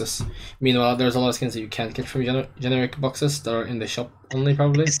generic boxes. Meanwhile, there's a lot of skins that you can't get from generic boxes that are in the shop only,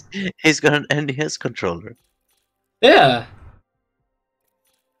 probably. He's got an NES controller. Yeah.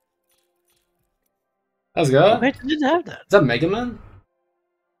 Let's go. Where did it have that? Is that Mega Man?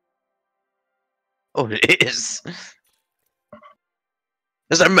 Oh, it is.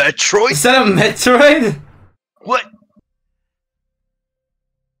 Is that Metroid? Is that a Metroid? What?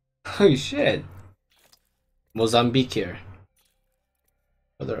 Holy shit. Mozambique here.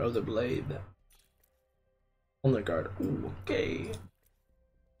 Other of the blade. Honor guard. Ooh, okay.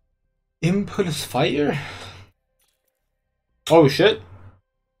 Impulse fire? Oh shit.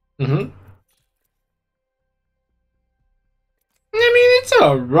 Mm-hmm. I mean, it's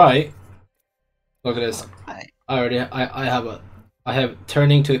alright. Look at this. I have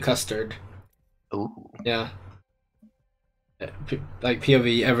turning to custard. Ooh. Yeah. Like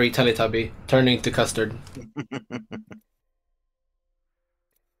POV every Teletubby turning to custard.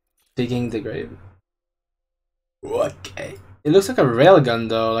 Digging the grave. Okay. It looks like a railgun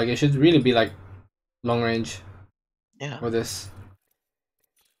though. Like it should really be like long range. Yeah. For this.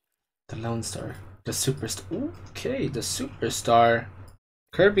 The Lone Star. The Superstar. Okay, the Superstar.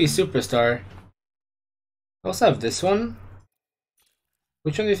 Kirby Superstar. I also have this one.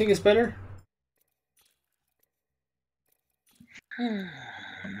 Which one do you think is better?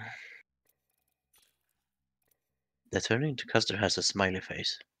 The turning to custard has a smiley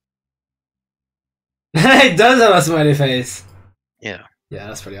face. It does have a smiley face. Yeah. Yeah,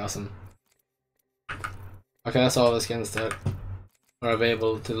 that's pretty awesome. Okay, that's all the skins that are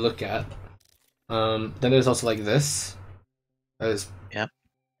available to look at. Then there's also like this. That is, yeah.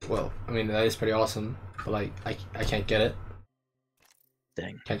 Well, I mean that is pretty awesome, but like I can't get it.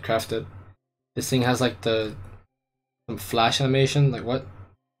 Dang. Can't craft it. This thing has like some flash animation. Like what?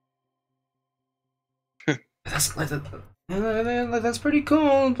 That's like that's pretty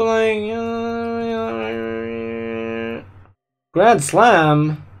cool, but like Grand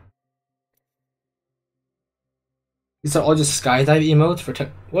Slam. These are all just skydive emotes for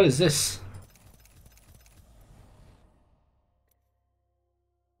what is this?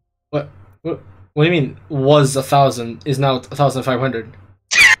 What do you mean? Was 1,000 is now 1,500.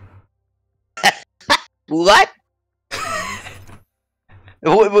 What?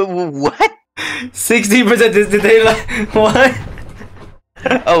 What? 60% is the daylight. What?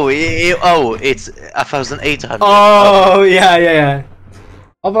 Oh, it's 1,800. Oh, yeah.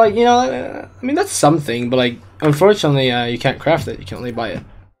 Oh, but like, you know, I mean that's something, but like, unfortunately, you can't craft it. You can only buy it.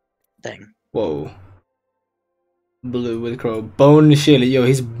 Dang. Whoa. Blue with crow. Bone chill. Yo,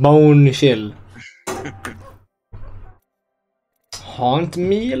 he's bone chill. Haunt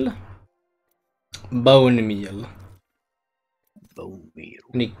meal? Bone meal. Bone meal.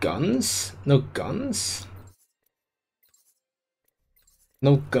 Any guns? No guns?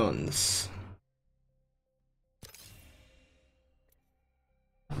 No guns.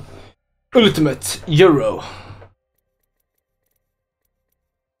 Ultimate Euro.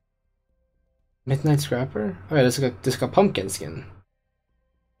 Midnight Scrapper? Oh yeah, this got pumpkin skin.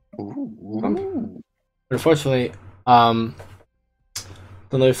 Ooh. Unfortunately, don't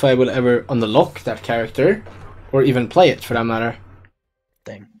know if I will ever unlock that character, or even play it for that matter.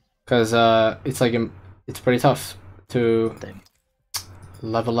 Dang. Because it's like it's pretty tough to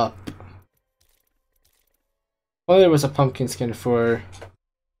level up. Well, there was a pumpkin skin for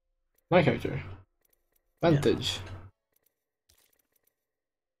my character. Vantage. Yeah.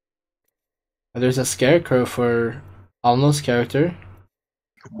 And there's a scarecrow for Alnoss character.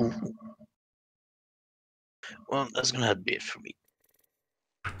 Ooh. Well, that's gonna have to be it for me.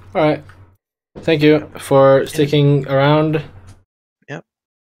 Alright. Thank you for sticking around. Yep.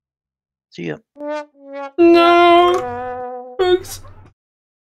 See ya. No! Thanks.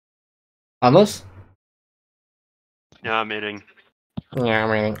 Almost? Yeah, I'm eating. Yeah,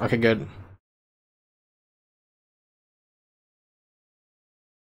 I'm eating. Okay, good.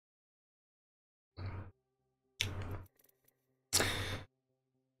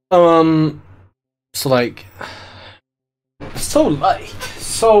 So like,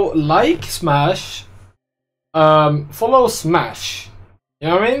 so like Smash, follow Smash. You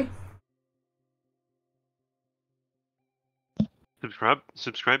know what I mean?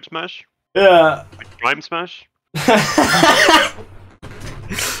 Subscribe Smash? Yeah. Prime Smash?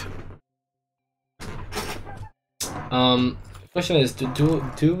 Question is,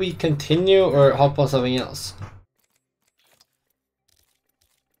 do we continue or hop on something else?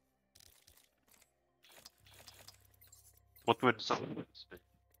 What would something be?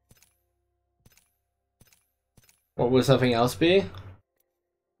 What would something else be?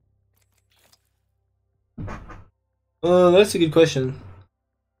 Oh, that's a good question.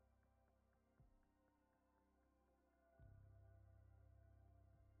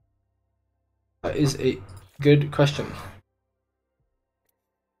 That is a good question.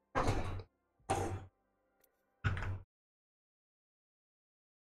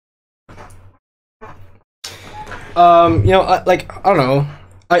 You know, I don't know.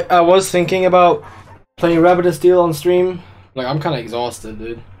 I was thinking about playing Rabbit and Steel on stream. Like, I'm kind of exhausted,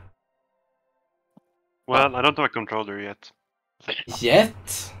 dude. Well, I don't have a controller yet.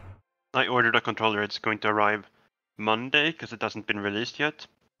 Yet? I ordered a controller. It's going to arrive Monday because it hasn't been released yet.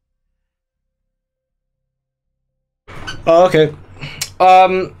 Oh, okay.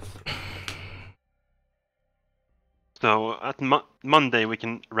 So at Monday we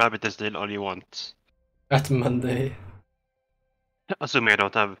can Rabbit and Steel all you want. At Monday. Assuming I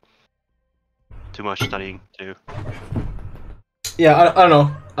don't have too much studying to. Yeah, I don't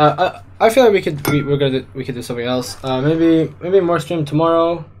know. I feel like we could do something else. Maybe more stream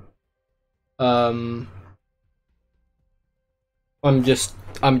tomorrow. I'm just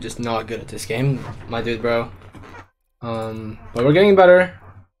not good at this game, my dude, bro. But we're getting better,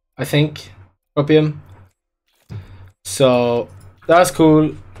 I think. Opium. So that's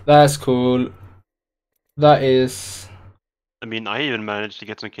cool. That's cool. That is. I mean, I even managed to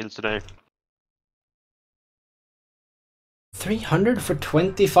get some kills today. 300 for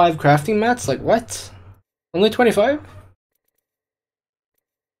 25 crafting mats? Like what? Only 25? What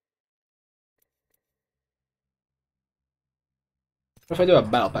if I do a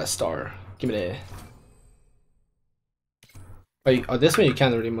battle pass star? Give me the. Oh, this one you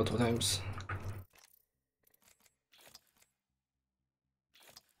can redeem multiple times.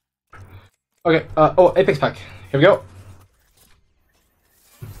 Okay, oh, Apex pack. Here we go.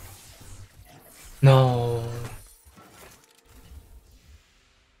 No.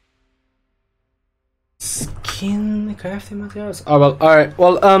 Skin crafting materials. Oh well, alright.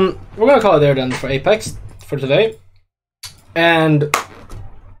 Well, we're gonna call it there then for Apex for today. And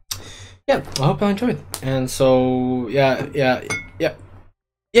yeah, I hope you enjoyed. And so yeah. If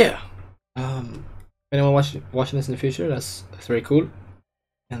anyone watching this in the future, that's very cool.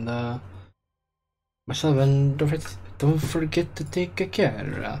 And much love, and don't forget to take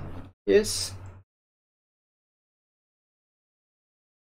care. Yes.